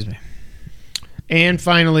 Excuse me. And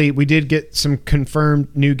finally, we did get some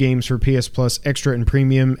confirmed new games for PS Plus Extra and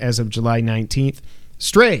Premium as of July 19th.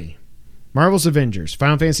 Stray, Marvel's Avengers,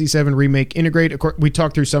 Final Fantasy VII Remake, Integrate. Of course, we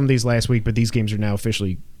talked through some of these last week, but these games are now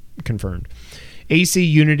officially confirmed. AC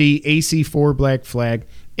Unity, AC4 Black Flag,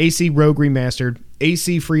 AC Rogue Remastered,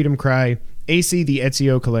 AC Freedom Cry, AC The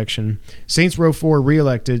Ezio Collection, Saints Row 4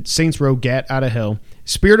 Reelected, Saints Row Gat Out of Hell,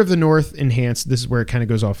 Spirit of the North Enhanced, this is where it kind of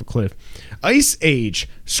goes off a cliff, Ice Age,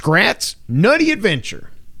 Scrat's Nutty Adventure.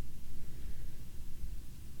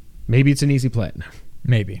 Maybe it's an easy platinum.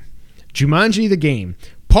 Maybe. Jumanji the Game,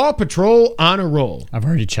 Paw Patrol on a roll. I've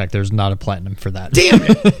already checked. There's not a platinum for that. Damn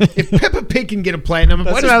it! If Peppa Pig can get a platinum,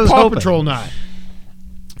 why That's what I does was Paw hoping. Patrol not?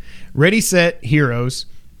 Ready, Set, Heroes.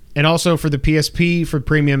 And also for the PSP, for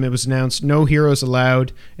Premium, it was announced No Heroes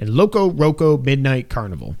Allowed and Loco Roco Midnight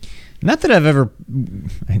Carnival. Not that I've ever...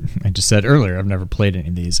 I just said earlier, I've never played any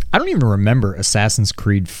of these. I don't even remember Assassin's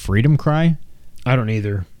Creed Freedom Cry. I don't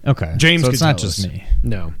either. Okay. James so could it's not tell just us. me.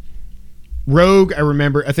 No. Rogue, I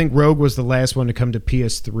remember. I think Rogue was the last one to come to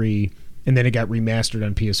PS3, and then it got remastered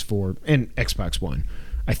on PS4 and Xbox One,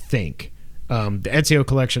 I think. The Ezio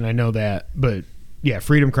Collection, I know that. But, yeah,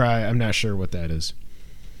 Freedom Cry, I'm not sure what that is.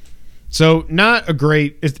 So, not a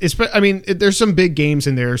great... there's some big games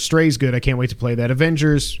in there. Stray's good. I can't wait to play that.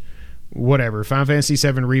 Avengers, whatever. Final Fantasy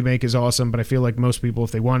VII Remake is awesome, but I feel like most people,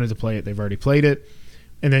 if they wanted to play it, they've already played it.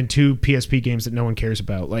 And then 2 PSP games that no one cares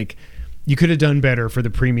about. Like, you could have done better for the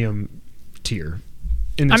premium tier.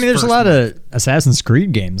 in this there's a first lot month. of Assassin's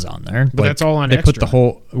Creed games on there. But that's all on They put extra. the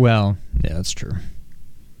whole. Well, yeah, that's true.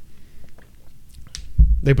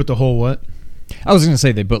 They put the whole what? I was gonna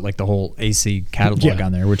say they put like the whole AC catalog Yeah.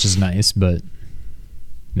 on there, which is nice, but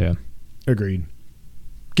yeah. Agreed.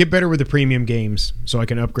 Get better with the premium games so I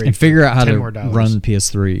can upgrade And figure for out how $10 to more dollars. run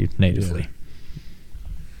PS3 natively.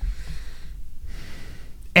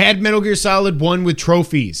 Add Metal Gear Solid 1 with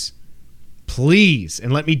trophies, please,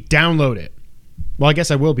 and let me download it. Well, I guess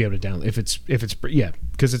I will be able to download if it's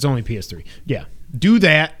because it's only PS3. Yeah, do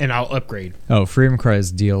that and I'll upgrade. Oh, Freedom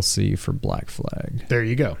Cry's DLC for Black Flag. There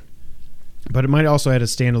you go. But it might also add a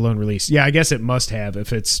standalone release. Yeah, I guess it must have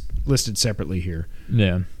if it's listed separately here.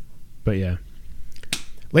 Yeah. But yeah.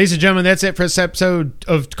 Ladies and gentlemen, that's it for this episode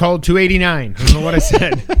of called 289. I don't know what I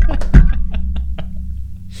said.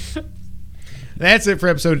 That's it for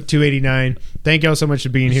episode 289. Thank y'all so much for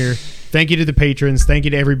being here. Thank you to the patrons. Thank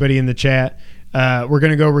you to everybody in the chat. We're going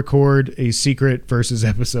to go record a secret versus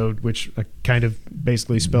episode, which I kind of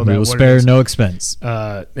basically spelled We out will what it spare is. no expense.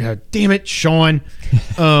 Damn it, Sean.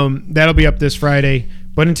 That'll be up this Friday.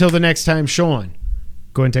 But until the next time, Sean,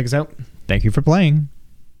 go ahead and take us out. Thank you for playing.